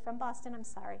are actually from Boston, I'm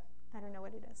sorry. I don't know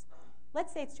what it is.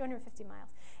 Let's say it's 250 miles.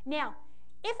 Now,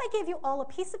 if I gave you all a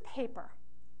piece of paper,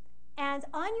 and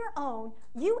on your own,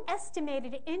 you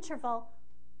estimated an interval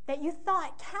that you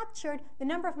thought captured the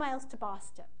number of miles to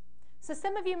Boston. So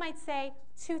some of you might say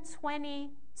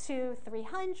 220 to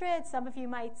 300. Some of you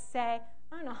might say,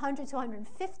 I don't know, 100 to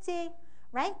 150,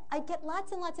 right? I get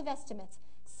lots and lots of estimates.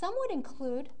 Some would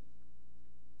include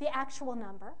the actual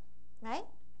number, right?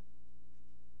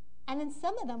 And then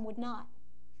some of them would not.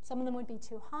 Some of them would be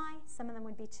too high. Some of them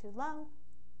would be too low,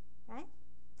 right?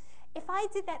 If I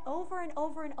did that over and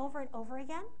over and over and over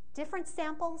again, different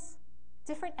samples,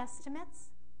 different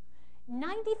estimates,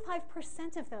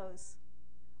 95% of those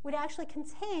would actually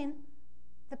contain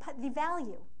the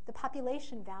value, the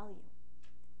population value.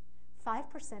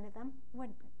 5% of them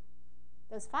wouldn't.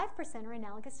 Those 5% are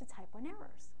analogous to type 1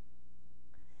 errors.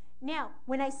 Now,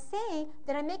 when I say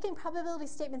that I'm making probability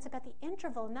statements about the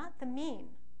interval, not the mean,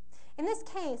 in this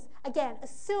case, again,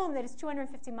 assume that it's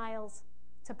 250 miles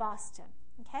to Boston,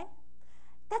 okay?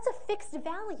 That's a fixed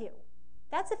value.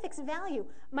 That's a fixed value.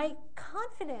 My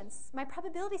confidence, my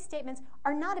probability statements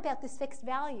are not about this fixed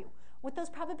value. What those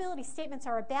probability statements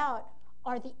are about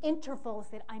are the intervals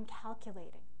that I'm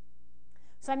calculating.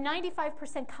 So I'm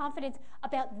 95% confident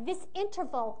about this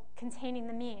interval containing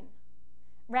the mean,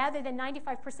 rather than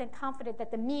 95% confident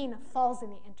that the mean falls in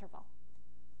the interval.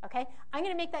 Okay? I'm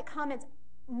going to make that comment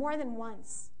more than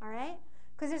once, all right?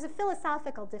 Because there's a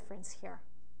philosophical difference here.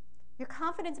 You're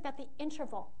confident about the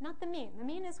interval, not the mean. The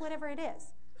mean is whatever it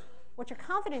is. What you're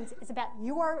confident is about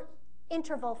your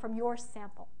interval from your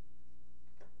sample.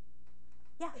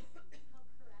 Yeah? How correct the interval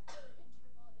is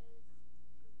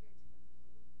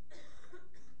compared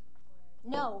to the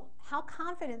mean? No. How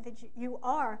confident that you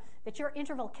are that your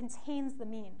interval contains the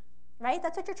mean, right?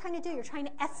 That's what you're trying to do. You're trying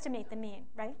to estimate the mean,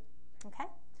 right? Okay?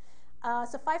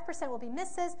 So 5% will be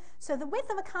misses. So the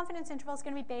width of a confidence interval is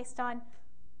going to be based on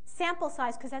sample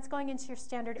size, because that's going into your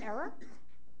standard error,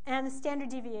 and the standard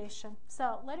deviation.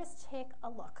 So let us take a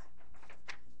look.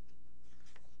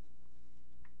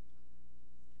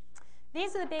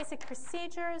 These are the basic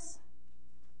procedures.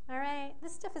 All right,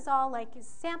 this stuff is all like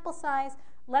sample size,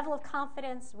 level of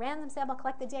confidence, random sample,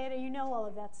 collect the data. You know all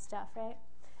of that stuff, right?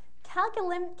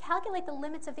 Calculate the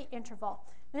limits of the interval.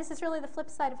 And this is really the flip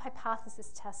side of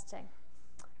hypothesis testing.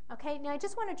 Okay, now I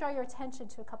just want to draw your attention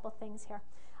to a couple things here.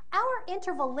 Our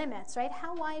interval limits, right,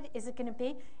 how wide is it going to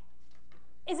be,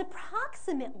 is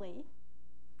approximately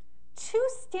 2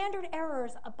 standard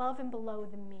errors above and below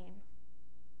the mean.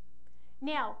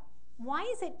 Now, why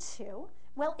is it 2?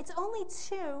 Well, it's only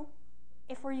 2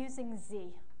 if we're using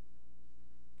z.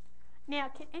 Now,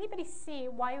 can anybody see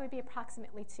why it would be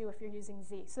approximately 2 if you're using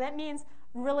z? So that means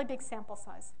really big sample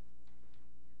size.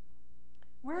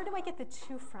 Where do I get the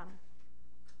 2 from?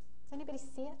 Does anybody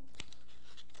see it?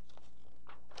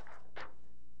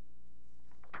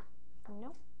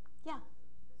 No? Yeah.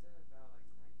 Isn't it about like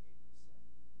 98%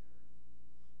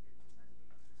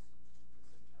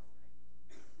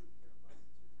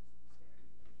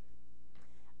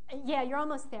 you're 98% percentile rank? Yeah, you're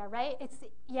almost there, right? It's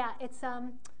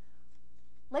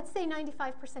let's say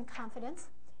 95% confidence.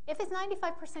 If it's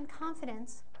 95%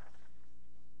 confidence,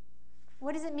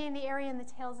 what does it mean the area in the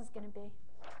tails is going to be?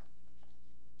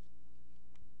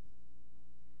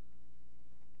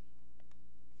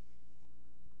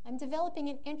 I'm developing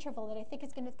an interval that I think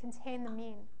is going to contain the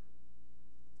mean.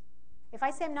 If I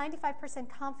say I'm 95%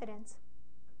 confident,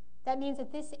 that means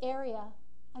that this area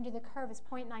under the curve is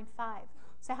 0.95.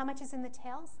 So how much is in the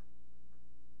tails?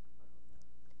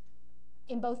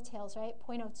 In both tails, right?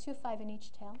 0.025 in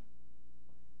each tail.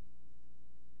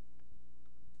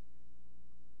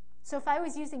 So if I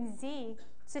was using z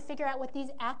to figure out what these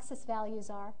axis values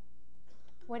are,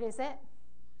 what is it?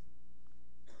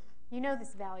 You know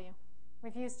this value.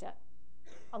 We've used it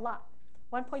a lot.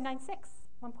 1.96,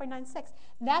 1.96.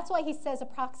 That's why he says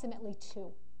approximately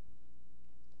 2.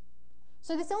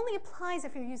 So this only applies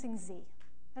if you're using z.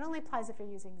 It only applies if you're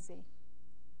using z.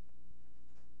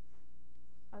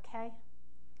 Okay?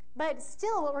 But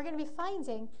still, what we're going to be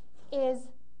finding is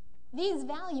these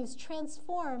values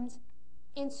transformed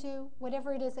into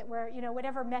whatever it is that we're,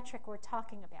 whatever metric we're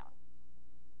talking about.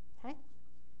 Okay?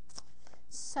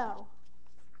 So,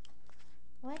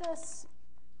 let us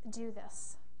do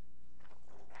this.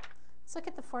 Let's look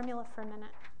at the formula for a minute.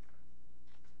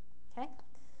 Okay?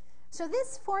 So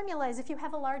this formula is if you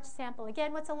have a large sample.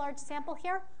 Again, what's a large sample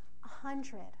here?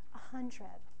 100. 100.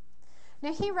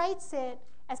 Now he writes it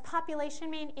as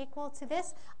population mean equal to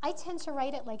this. I tend to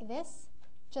write it like this,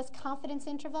 just confidence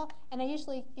interval, and I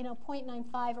usually,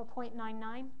 0.95 or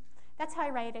 0.99. That's how I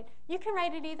write it. You can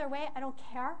write it either way. I don't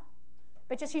care.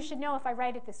 But just you should know if I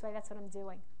write it this way, that's what I'm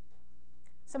doing.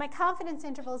 So my confidence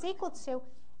interval is equal to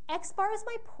x bar is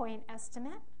my point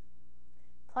estimate,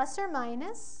 plus or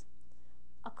minus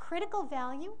a critical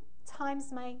value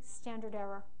times my standard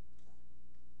error.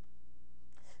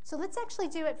 So let's actually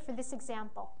do it for this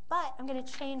example, but I'm going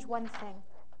to change one thing.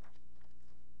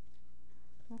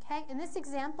 Okay, in this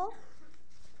example,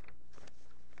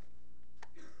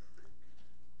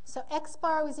 so x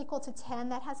bar was equal to 10,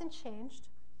 that hasn't changed.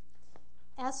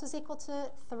 S was equal to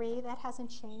 3, that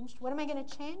hasn't changed. What am I going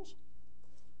to change?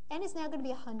 N is now going to be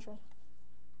 100.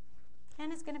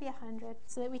 N is going to be 100,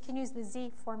 so that we can use the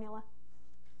z formula.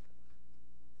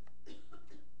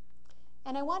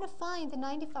 And I want to find the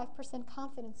 95%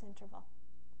 confidence interval.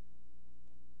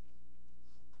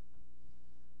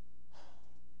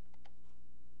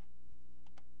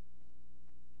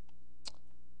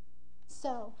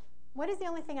 So, what is the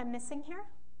only thing I'm missing here?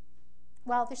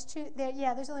 Well,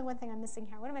 there's only one thing I'm missing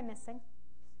here. What am I missing?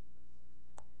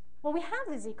 Well, we have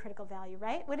the z critical value,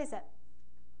 right? What is it?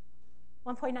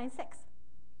 1.96. Can you just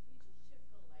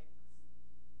shift the lights?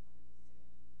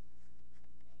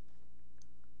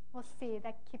 We'll see.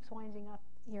 That keeps winding up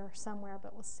here somewhere,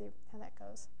 but we'll see how that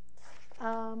goes.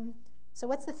 So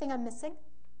what's the thing I'm missing?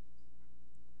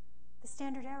 The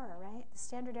standard error, right? The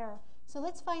standard error. So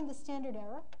let's find the standard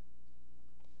error.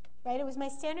 Right? It was my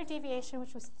standard deviation,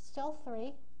 which was still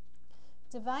 3,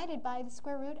 divided by the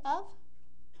square root of,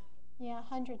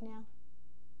 100 now.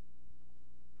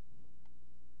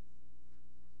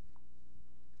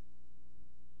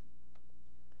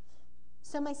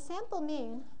 So my sample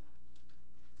mean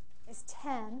is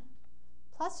 10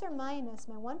 plus or minus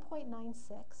my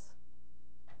 1.96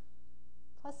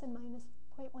 plus and minus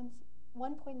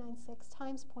 1.96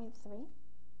 times 0.3.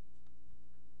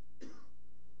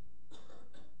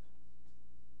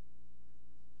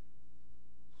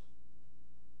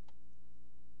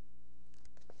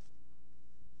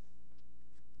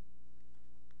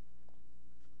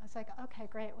 I was like, okay,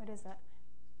 great, what is it?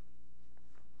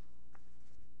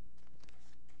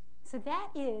 So that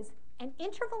is an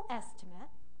interval estimate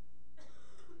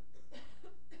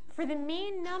for the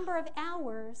mean number of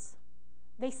hours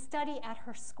they study at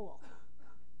her school.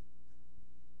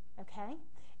 Okay?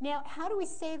 Now, how do we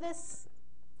say this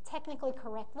technically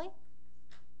correctly?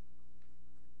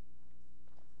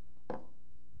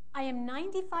 I am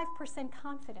 95%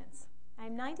 confidence. I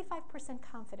am 95%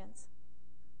 confidence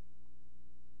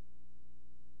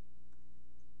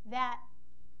that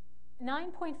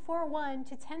 9.41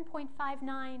 to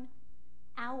 10.59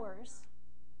 hours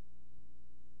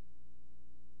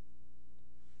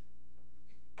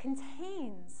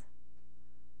contains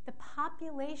the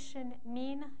population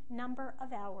mean number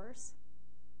of hours,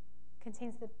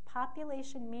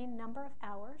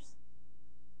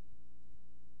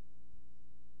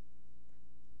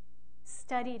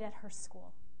 studied at her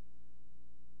school.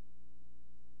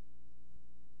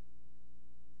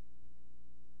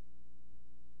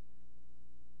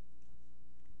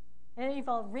 And then you've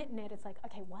all written it. It's like,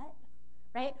 okay, what?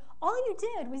 Right? All you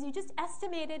did was you just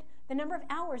estimated the number of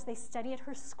hours they study at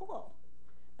her school.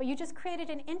 But you just created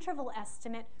an interval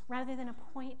estimate rather than a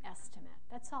point estimate.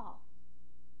 That's all.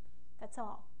 That's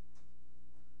all.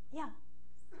 Yeah?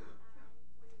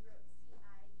 When you wrote CI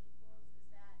equals,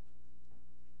 what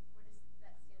does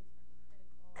that stand for?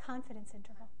 Critical? Confidence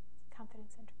interval.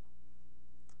 Confidence interval.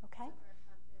 Okay? So for a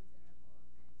confidence interval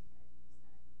of 95%,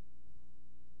 you're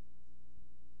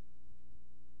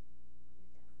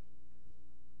guessing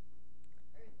the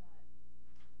mean. Or is that?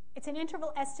 It's an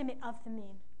interval estimate of the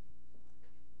mean.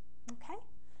 Okay?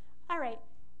 All right.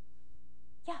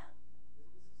 Yeah?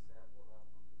 Isn't this a sample, not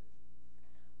population?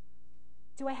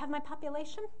 Do I have my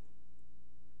population?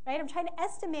 Right? I'm trying to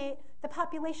estimate the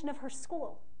population of her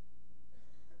school.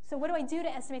 So what do I do to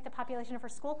estimate the population of her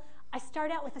school? I start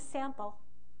out with a sample,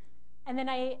 and then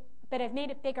but I've made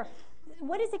it bigger.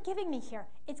 What is it giving me here?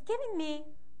 It's giving me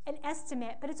an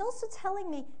estimate, but it's also telling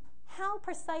me how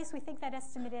precise we think that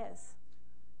estimate is.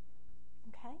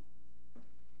 Okay?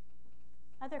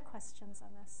 Other questions on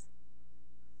this?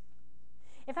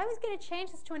 If I was going to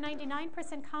change this to a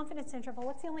 99% confidence interval,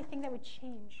 what's the only thing that would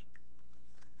change?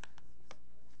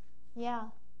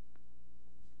 Yeah.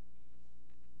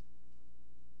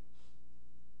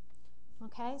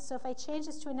 Okay, so if I change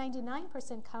this to a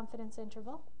 99% confidence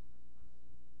interval,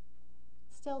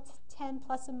 still 10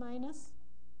 plus and minus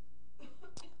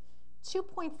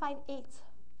 2.58.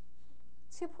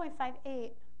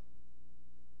 2.58,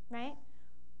 right?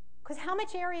 Because how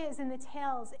much area is in the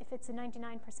tails if it's a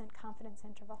 99% confidence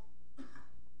interval?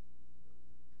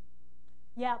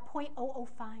 Yeah, 0.005.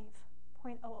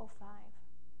 0.005.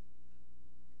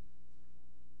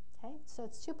 Okay, so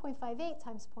it's 2.58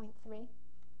 times 0.3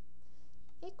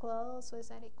 equals, what does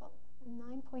that equal?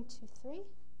 9.23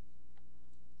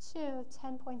 to 10.77.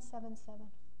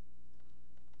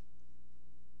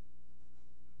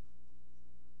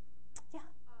 Yeah?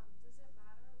 Does it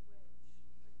matter which, percentage you use?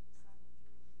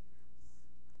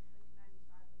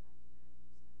 95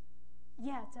 and 99%?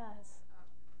 Yeah, it does.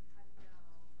 How do you know?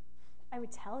 I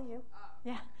would tell you. Oh.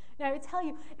 Yeah, no, I would tell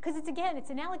you. Because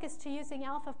it's analogous to using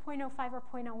alpha of 0.05 or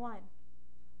 0.01.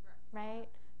 Right?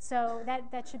 So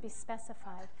that should be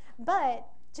specified. But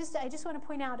I just want to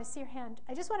point out, I see your hand.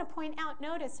 I just want to point out,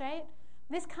 notice, right?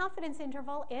 This confidence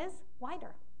interval is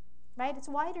wider, right? It's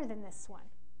wider than this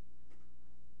one.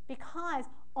 Because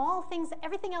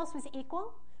everything else was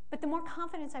equal, but the more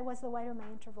confident I was, the wider my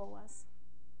interval was.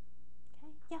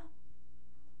 Okay? Yeah?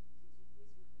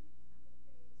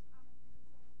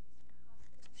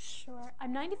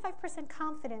 I'm 95%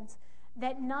 confident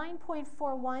that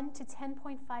 9.41 to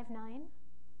 10.59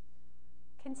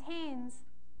 contains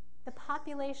the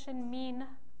population mean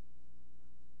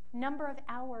number of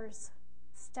hours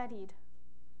studied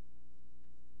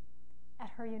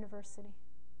at her university.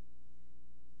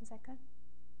 Is that good?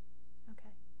 Okay.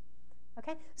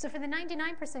 Okay, so for the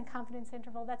 99% confidence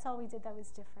interval, that's all we did that was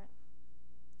different.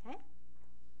 Okay?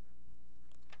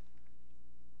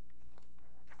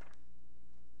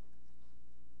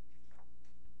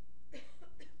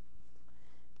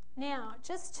 Now,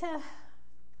 just to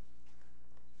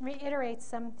reiterate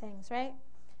some things, right?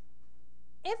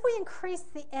 If we increase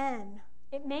the n,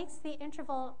 it makes the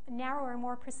interval narrower and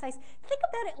more precise. Think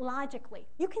about it logically.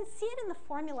 You can see it in the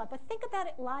formula, but think about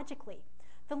it logically.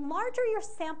 The larger your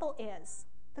sample is,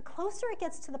 the closer it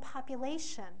gets to the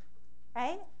population,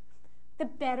 right? The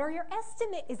better your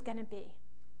estimate is going to be.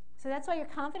 So that's why your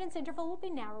confidence interval will be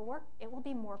narrower. It will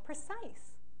be more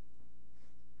precise.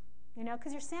 You know,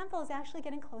 because your sample is actually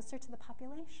getting closer to the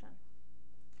population.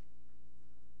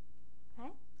 Okay?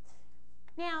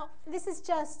 Now, this is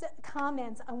just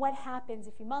comments on what happens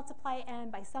if you multiply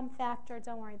n by some factor.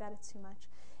 Don't worry about it too much.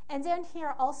 And down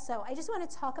here also, I just want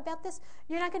to talk about this.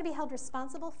 You're not going to be held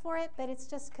responsible for it, but it's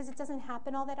just because it doesn't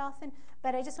happen all that often.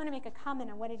 But I just want to make a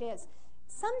comment on what it is.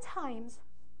 Sometimes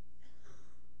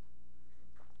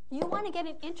you want to get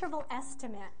an interval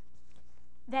estimate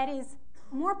that is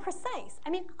more precise. I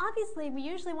mean, obviously, we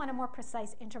usually want a more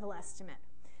precise interval estimate.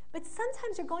 But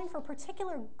sometimes you're going for a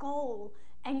particular goal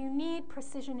and you need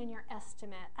precision in your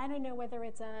estimate. I don't know whether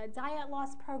it's a diet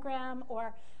loss program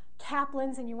or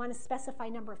Kaplan's and you want to specify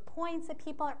number of points that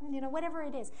people are, you know, whatever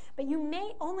it is. But you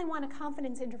may only want a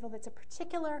confidence interval that's a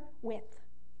particular width.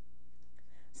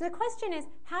 So the question is,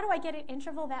 how do I get an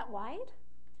interval that wide?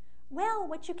 Well,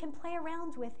 what you can play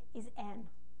around with is n,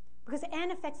 because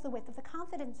n affects the width of the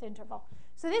confidence interval.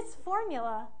 So this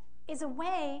formula is a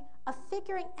way of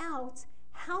figuring out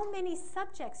how many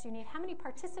subjects you need, how many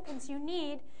participants you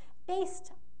need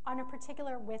based on a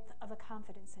particular width of a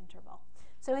confidence interval.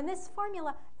 So in this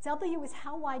formula, W is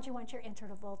how wide you want your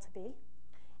interval to be,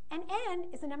 and N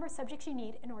is the number of subjects you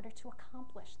need in order to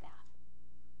accomplish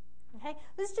that. Okay?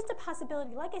 This is just a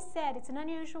possibility. Like I said, it's an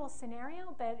unusual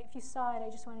scenario, but if you saw it, I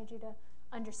just wanted you to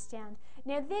understand.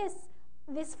 Now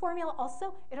this formula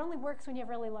also, it only works when you have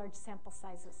really large sample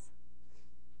sizes.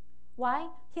 Why?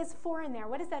 He has 4 in there.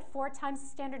 What is that 4 times the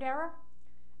standard error?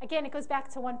 Again, it goes back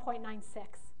to 1.96.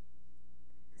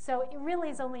 So it really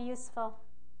is only useful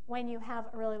when you have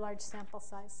a really large sample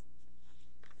size.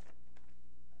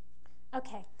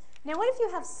 Okay, now what if you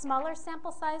have smaller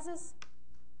sample sizes?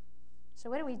 So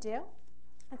what do?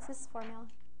 What's this formula?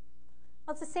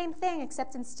 Well, it's the same thing,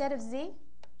 except instead of Z,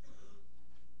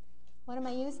 what am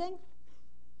I using?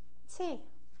 T.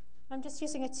 I'm just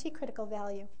using a T critical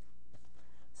value.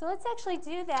 So let's actually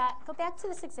do that. Go back to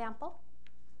this example.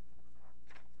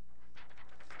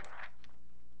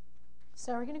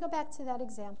 So we're going to go back to that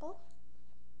example.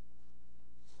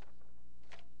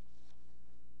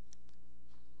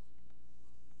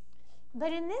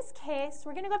 But in this case,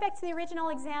 we're going to go back to the original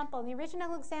example. In the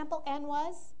original example, n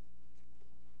was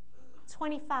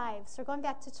 25. So we're going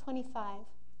back to 25.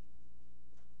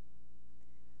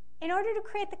 In order to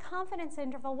create the confidence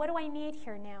interval, what do I need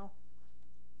here now?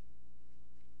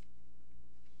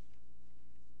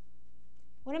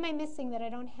 What am I missing that I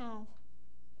don't have?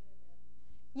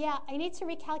 Yeah, I need to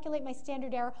recalculate my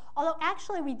standard error, although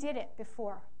actually we did it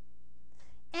before.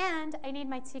 And I need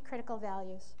my T critical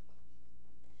values.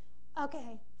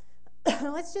 Okay,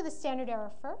 let's do the standard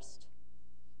error first.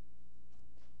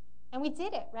 And we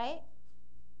did it, right?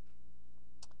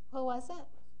 What was it?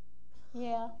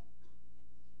 Yeah.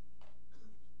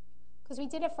 Because we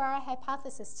did it for our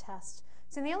hypothesis test.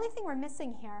 So the only thing we're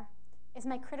missing here is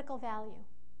my critical value.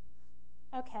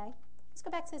 Okay, let's go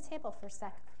back to the table for a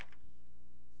sec.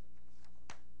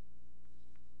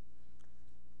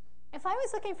 If I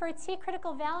was looking for a T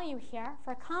critical value here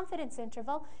for a confidence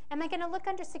interval, am I going to look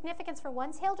under significance for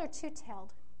one-tailed or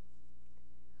two-tailed?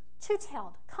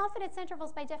 Two-tailed. Confidence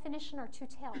intervals by definition are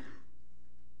two-tailed,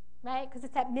 right? Because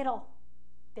it's that middle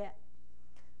bit.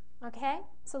 Okay,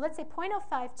 so let's say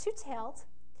 0.05, two-tailed.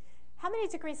 How many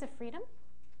degrees of freedom?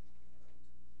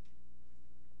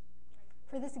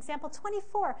 For this example,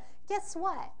 24. Guess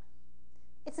what?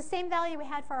 It's the same value we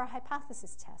had for our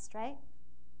hypothesis test, right?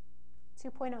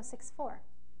 2.064.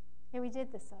 Yeah, we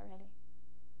did this already.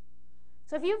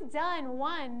 So if you've done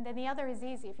one, then the other is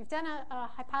easy. If you've done a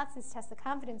hypothesis test, the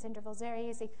confidence interval is very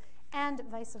easy, and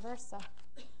vice versa.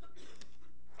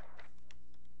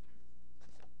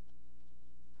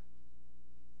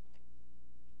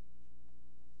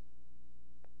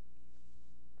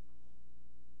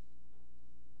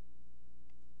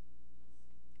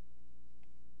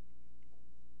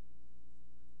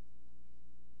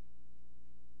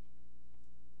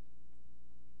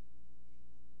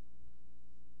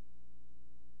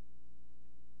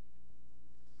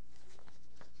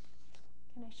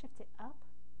 shift it up?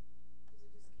 Because you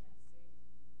just can't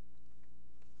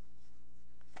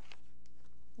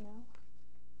see. No?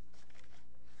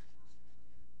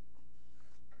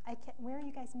 I can't, where are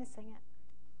you guys missing it?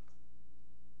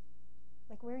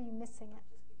 Like, where are you missing it?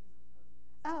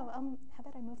 Oh, how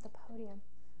about I move the podium?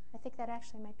 I think that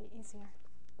actually might be easier.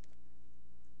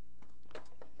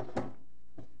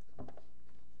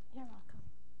 You're welcome.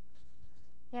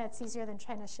 Yeah, it's easier than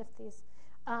trying to shift these.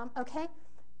 Okay,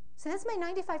 so this is my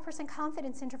 95%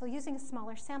 confidence interval using a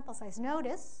smaller sample size.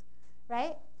 Notice,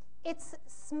 right? It's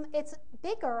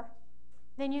bigger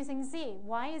than using Z.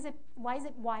 Why is it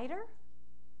wider?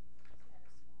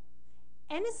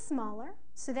 N is smaller,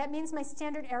 so that means my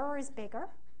standard error is bigger.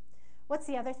 What's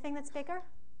the other thing that's bigger?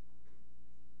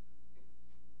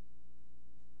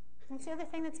 What's the other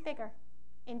thing that's bigger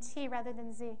in T rather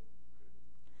than Z?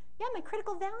 Yeah, my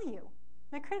critical value.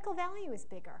 My critical value is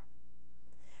bigger.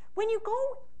 When you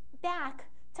go back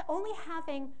to only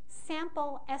having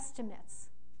sample estimates,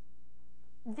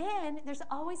 then there's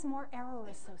always more error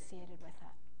associated with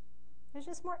it. There's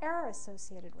just more error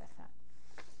associated with it.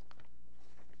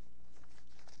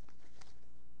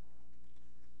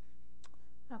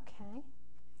 Okay.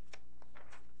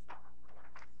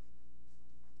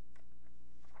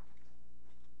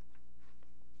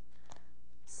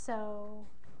 So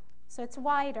it's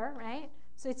wider, right?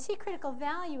 So T critical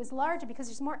value is larger because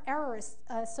there's more error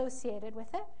associated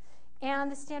with it, and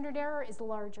the standard error is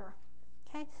larger.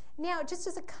 Okay. Now, just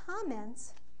as a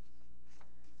comment,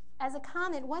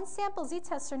 one sample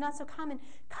Z-tests are not so common.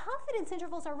 Confidence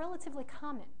intervals are relatively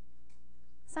common.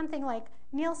 Something like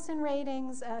Nielsen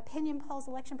ratings, opinion polls,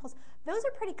 election polls, those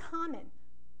are pretty common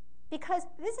because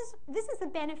this is the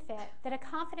benefit that a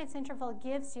confidence interval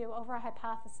gives you over a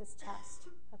hypothesis test,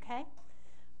 okay?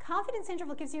 Confidence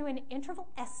interval gives you an interval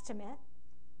estimate,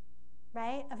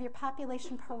 right, of your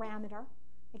population parameter.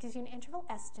 It gives you an interval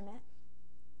estimate.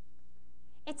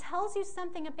 It tells you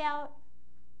something about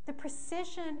the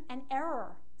precision and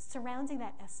error surrounding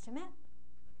that estimate.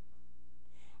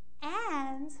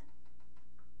 And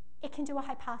it can do a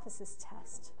hypothesis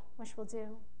test, which we'll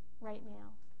do right now.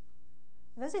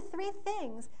 Those are three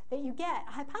things that you get.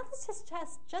 A hypothesis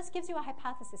test just gives you a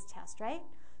hypothesis test, right?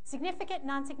 Significant,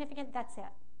 non-significant, that's it.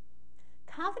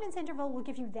 Confidence interval will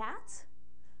give you that,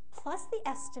 plus the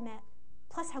estimate,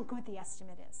 plus how good the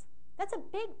estimate is. That's a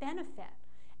big benefit.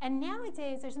 And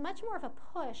nowadays, there's much more of a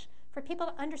push for people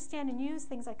to understand and use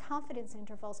things like confidence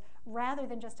intervals rather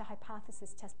than just a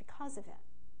hypothesis test because of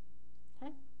it.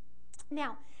 Okay?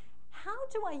 Now, how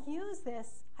do I use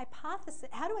this hypothesis?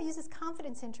 How do I use this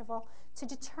confidence interval to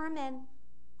determine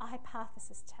a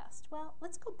hypothesis test? Well,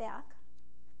 let's go back.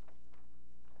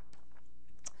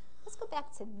 Let's go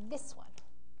back to this one.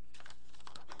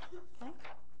 Okay?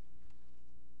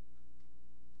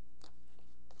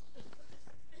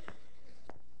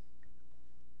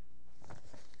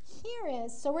 Here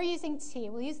is, so we're using T.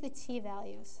 We'll use the T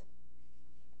values.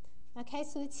 Okay,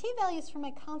 so the T values for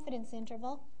my confidence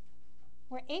interval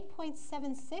were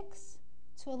 8.76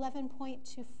 to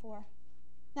 11.24.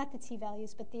 Not the T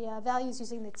values, but the values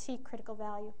using the T critical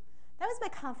value. That was my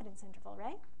confidence interval,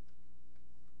 right?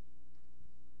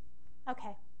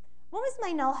 Okay, what was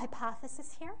my null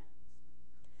hypothesis here?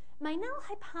 My null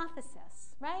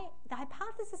hypothesis, right? The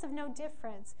hypothesis of no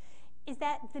difference is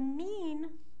that the mean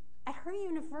at her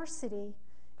university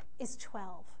is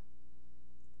 12.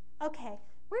 Okay,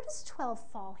 where does 12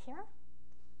 fall here?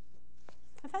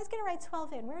 If I was going to write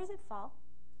 12 in, where does it fall?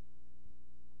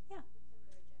 Yeah.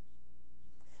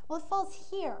 Well, it falls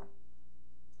here,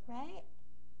 right?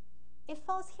 It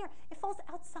falls here. It falls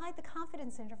outside the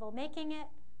confidence interval, making it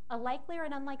a likely or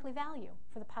an unlikely value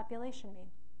for the population mean.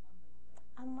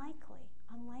 Unlikely,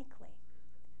 unlikely.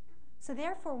 So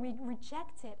therefore, we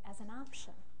reject it as an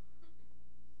option.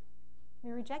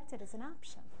 We reject it as an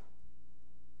option.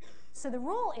 So the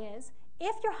rule is,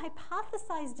 if your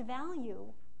hypothesized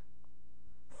value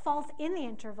falls in the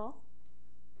interval,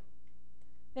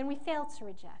 then we fail to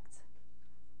reject.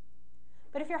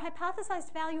 But if your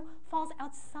hypothesized value falls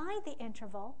outside the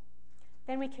interval,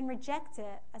 then we can reject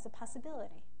it as a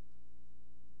possibility.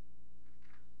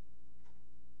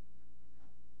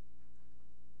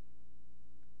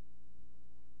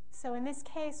 So in this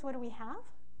case, what do we have?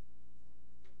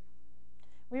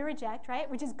 We reject, right?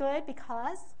 Which is good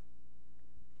because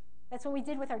that's what we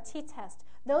did with our t-test.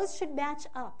 Those should match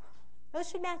up. Those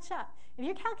should match up. If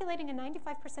you're calculating a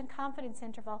 95% confidence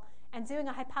interval and doing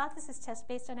a hypothesis test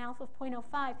based on alpha of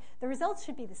 0.05, the results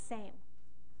should be the same.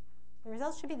 The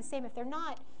results should be the same. If they're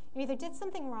not, you either did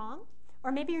something wrong,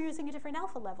 or maybe you're using a different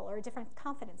alpha level or a different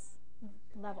confidence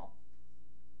level.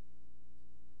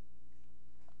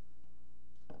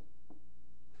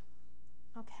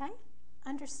 Okay?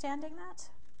 Understanding that?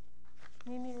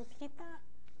 Need me to repeat that?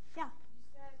 Yeah. You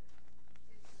said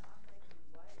it's an unlikely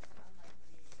what? It's an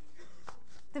unlikely.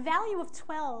 The value of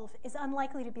 12 is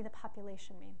unlikely to be the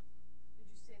population mean. Would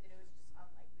you say that it was just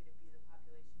unlikely to be the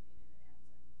population mean in an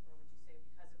answer? Or would you say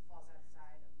because it falls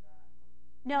outside of the...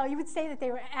 No, you would say that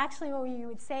they were, actually what you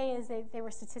would say is they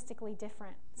were statistically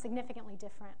different, significantly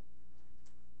different.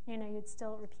 You know, you'd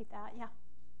still repeat that, yeah.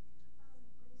 When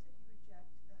you said you reject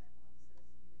the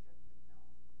hypothesis, you reject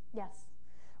the null. Yes.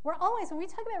 We're always, when we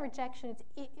talk about rejection,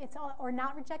 it's or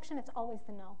not rejection, it's always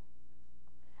the null.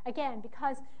 Again,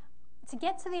 because to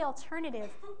get to the alternative,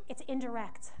 it's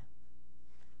indirect.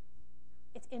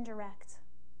 It's indirect.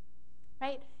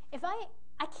 Right? If I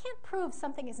can't prove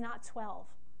something is not 12,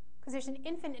 because there's an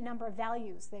infinite number of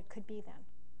values that could be then.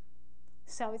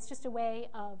 So it's just a way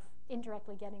of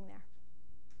indirectly getting there.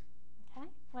 Okay?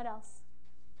 What else?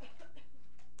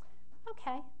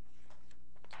 Okay.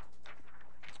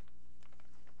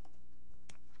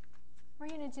 We're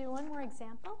going to do one more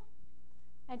example.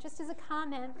 And just as a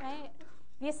comment, right,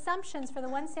 the assumptions for the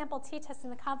one sample t-test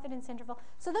and the confidence interval,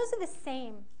 so those are the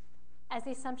same as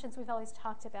the assumptions we've always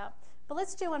talked about. But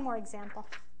let's do one more example.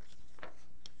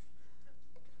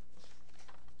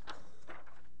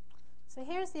 So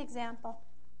here's the example.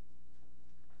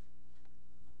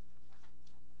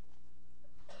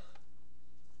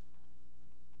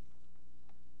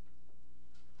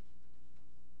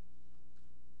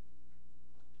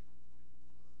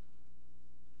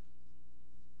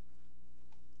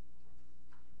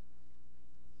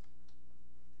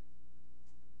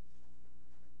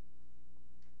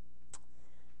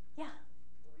 Yeah.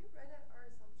 When we write out our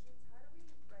assumptions, how do we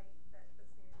write that the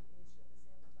standard deviation of the sample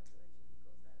population equals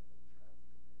that of the comparative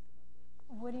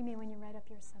population? What do you mean when you write up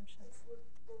your assumptions?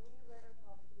 When we write our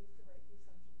problem, do we have to write the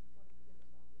assumptions before we begin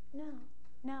the problem?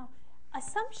 No.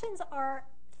 Assumptions are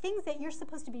things that you're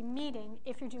supposed to be meeting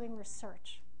if you're doing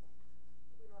research.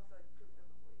 We don't have to prove them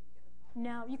before you begin the problem.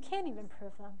 No, you can't even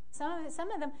prove them.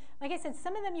 Some of them, like I said,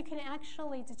 some of them you can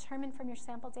actually determine from your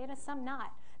sample data, some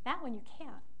not. That one you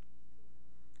can't.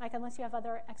 Like unless you have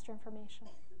other extra information.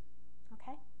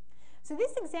 Okay? So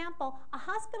this example, a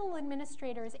hospital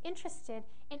administrator is interested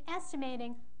in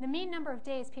estimating the mean number of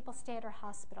days people stay at her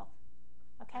hospital.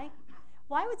 Okay?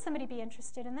 Why would somebody be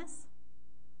interested in this?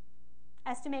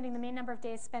 Estimating the mean number of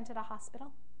days spent at a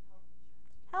hospital?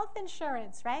 Health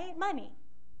insurance, right? Money.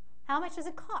 How much does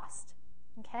it cost?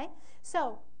 Okay?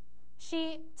 So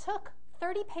she took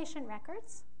 30 patient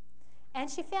records, and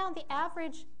she found the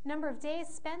average number of days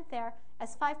spent there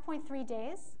as 5.3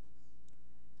 days,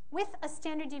 with a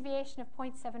standard deviation of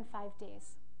 0.75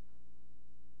 days.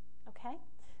 Okay?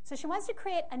 So she wants to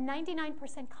create a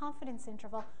 99% confidence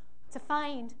interval to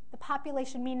find the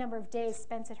population mean number of days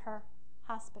spent at her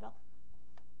hospital.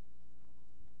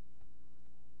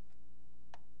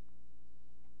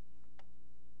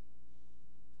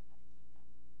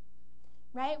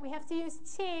 Right? We have to use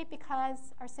t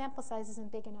because our sample size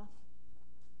isn't big enough.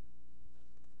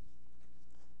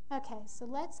 Okay, so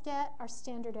let's get our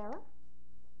standard error.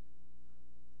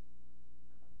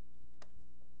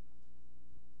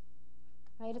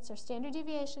 Right, it's our standard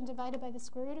deviation divided by the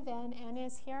square root of n. N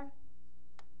is here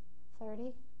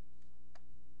 30.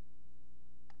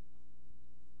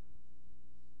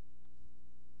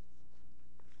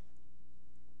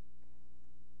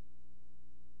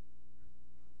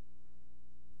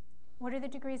 What are the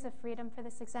degrees of freedom for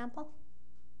this example?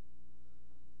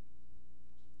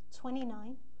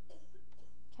 29.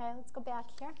 Okay, let's go back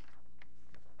here.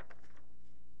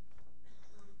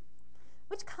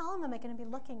 Which column am I going to be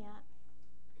looking at?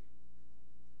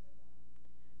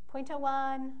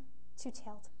 0.01,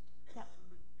 two-tailed. Yep,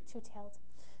 two-tailed.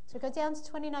 So we go down to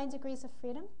 29 degrees of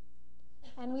freedom,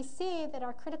 and we see that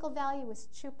our critical value is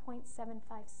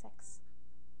 2.756.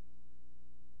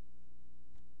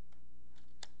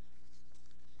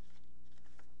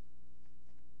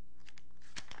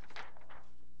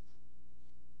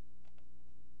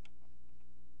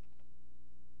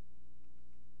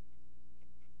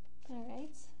 All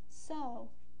right, so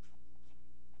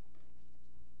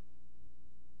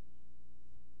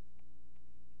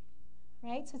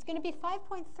so it's going to be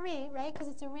 5.3, right, because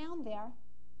it's around there.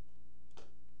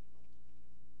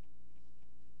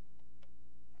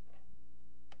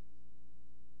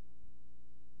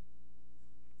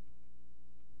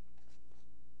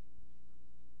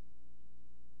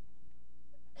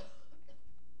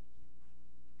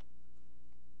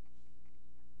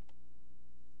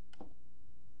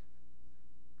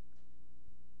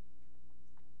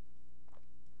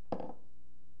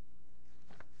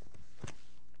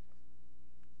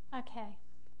 Okay,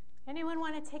 Anyone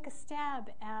want to take a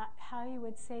stab at how you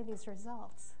would say these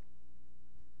results?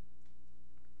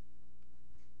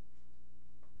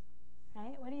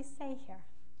 Right? What do you say here?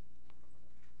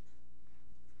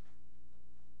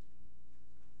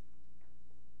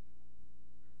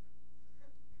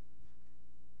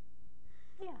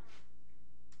 Yeah. I'm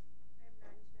 99% confident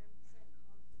that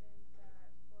 4.92 to 5.68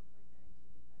 contains the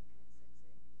population mean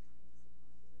for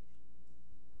the number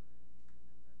of days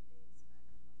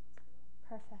spent in the hospital.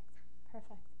 Perfect.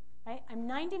 Perfect. Right? I'm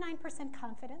 99%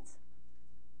 confident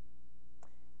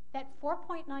that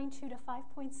 4.92 to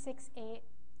 5.68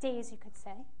 days, you could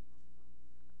say,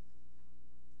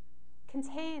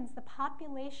 contains the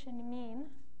population mean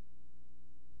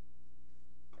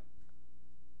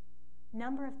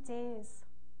number of days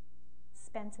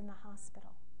spent in the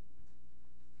hospital.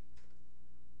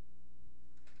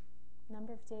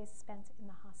 Number of days spent in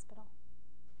the hospital.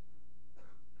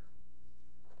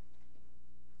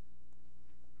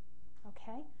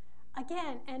 Okay?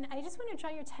 Again, and I just want to draw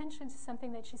your attention to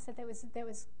something that she said that was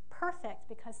perfect,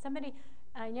 because somebody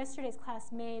in yesterday's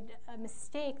class made a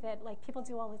mistake that like people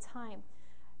do all the time,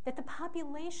 that the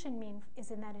population mean is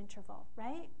in that interval,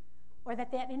 right? Or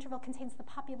that interval contains the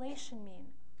population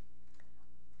mean.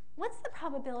 What's the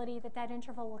probability that that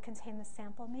interval will contain the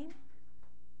sample mean?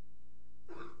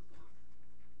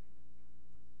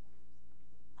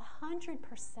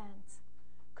 100%.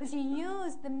 Because you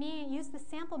use the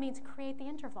sample mean to create the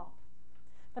interval.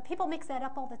 But people mix that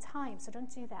up all the time, so don't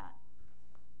do that.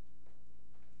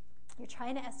 You're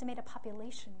trying to estimate a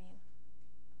population mean.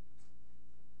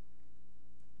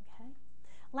 Okay?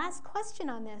 Last question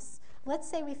on this. Let's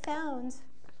say we found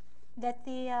that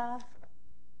the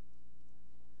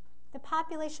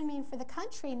population mean for the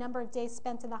country, number of days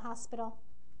spent in the hospital,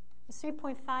 is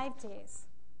 3.5 days.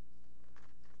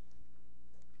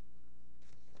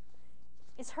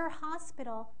 Is her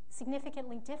hospital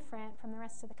significantly different from the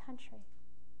rest of the country?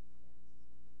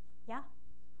 Yeah?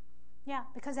 Yeah,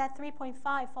 because that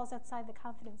 3.5 falls outside the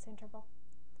confidence interval.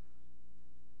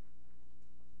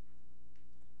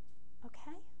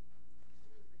 Okay?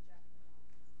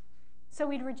 So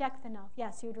we'd reject the null.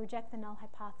 Yes, you would reject the null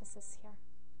hypothesis here.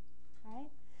 Right?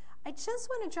 I just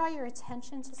want to draw your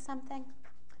attention to something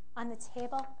on the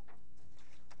table.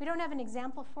 We don't have an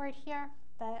example for it here,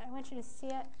 but I want you to see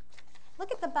it.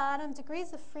 Look at the bottom,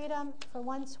 degrees of freedom for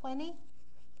 120.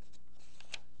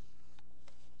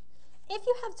 If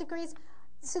you have degrees,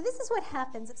 so this is what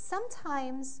happens.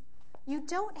 Sometimes you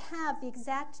don't have the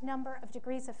exact number of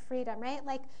degrees of freedom, right?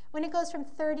 Like when it goes from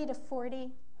 30 to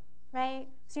 40, right?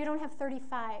 So you don't have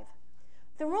 35.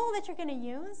 The rule that you're going to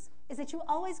use is that you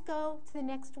always go to the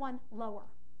next one lower.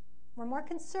 We're more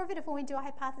conservative when we do a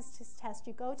hypothesis test.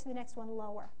 You go to the next one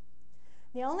lower.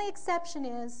 The only exception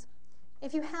is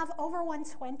if you have over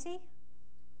 120,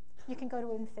 you can go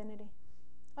to infinity.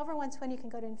 Over 120, you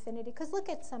can go to infinity. Because look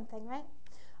at something, right?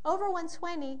 Over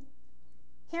 120,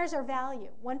 here's our value,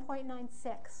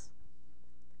 1.96.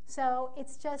 So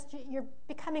it's just, you're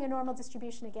becoming a normal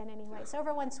distribution again anyway. So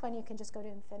over 120, you can just go to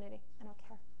infinity. I don't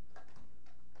care.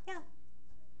 Yeah?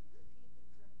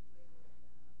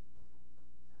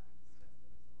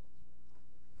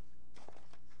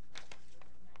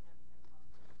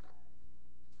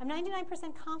 I'm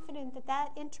 99% confident that that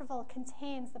interval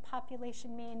contains the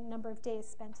population mean number of days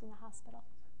spent in the hospital.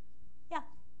 Yeah?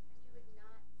 You would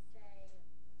not say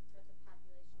that the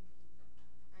population mean,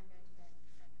 I'm 99%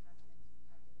 confident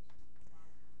the population mean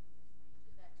falls within this range.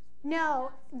 Is that just No,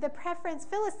 the preference,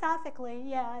 philosophically,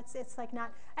 yeah, it's like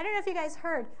not. I don't know if you guys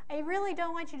heard. I really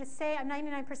don't want you to say I'm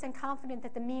 99% confident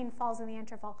that the mean falls in the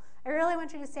interval. I really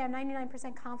want you to say I'm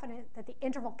 99% confident that the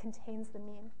interval contains the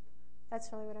mean.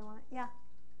 That's really what I want. Yeah?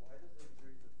 Why does the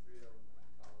degrees of freedom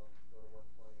column go to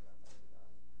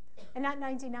 120 And and not 99? not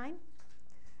 99?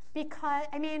 Because,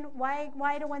 I mean, why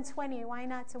to 120? Why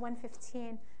not to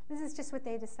 115? This is just what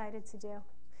they decided to do.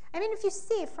 I mean, if you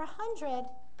see, for 100,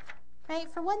 right,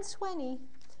 for 120,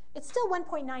 it's still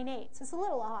 1.98, so it's a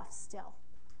little off still.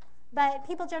 But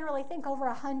people generally think over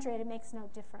 100, it makes no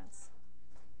difference.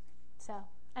 So,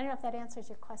 I don't know if that answers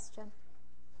your question.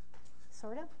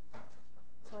 Sort of?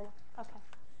 Sort of. Okay.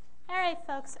 All right,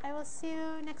 folks, I will see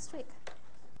you next week.